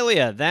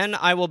 Australia. Then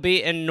I will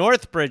be in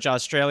Northbridge,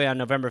 Australia on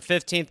November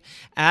 15th.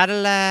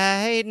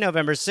 Adelaide,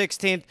 November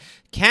 16th.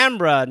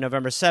 Canberra,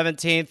 November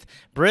 17th.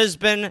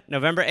 Brisbane,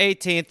 November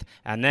 18th.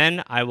 And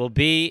then I will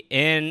be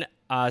in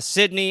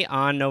Sydney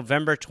on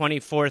November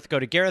 24th. Go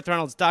to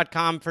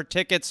GarethReynolds.com for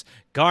tickets.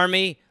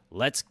 Garmy,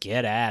 let's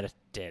get at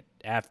it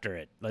after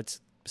it.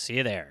 Let's see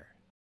you there.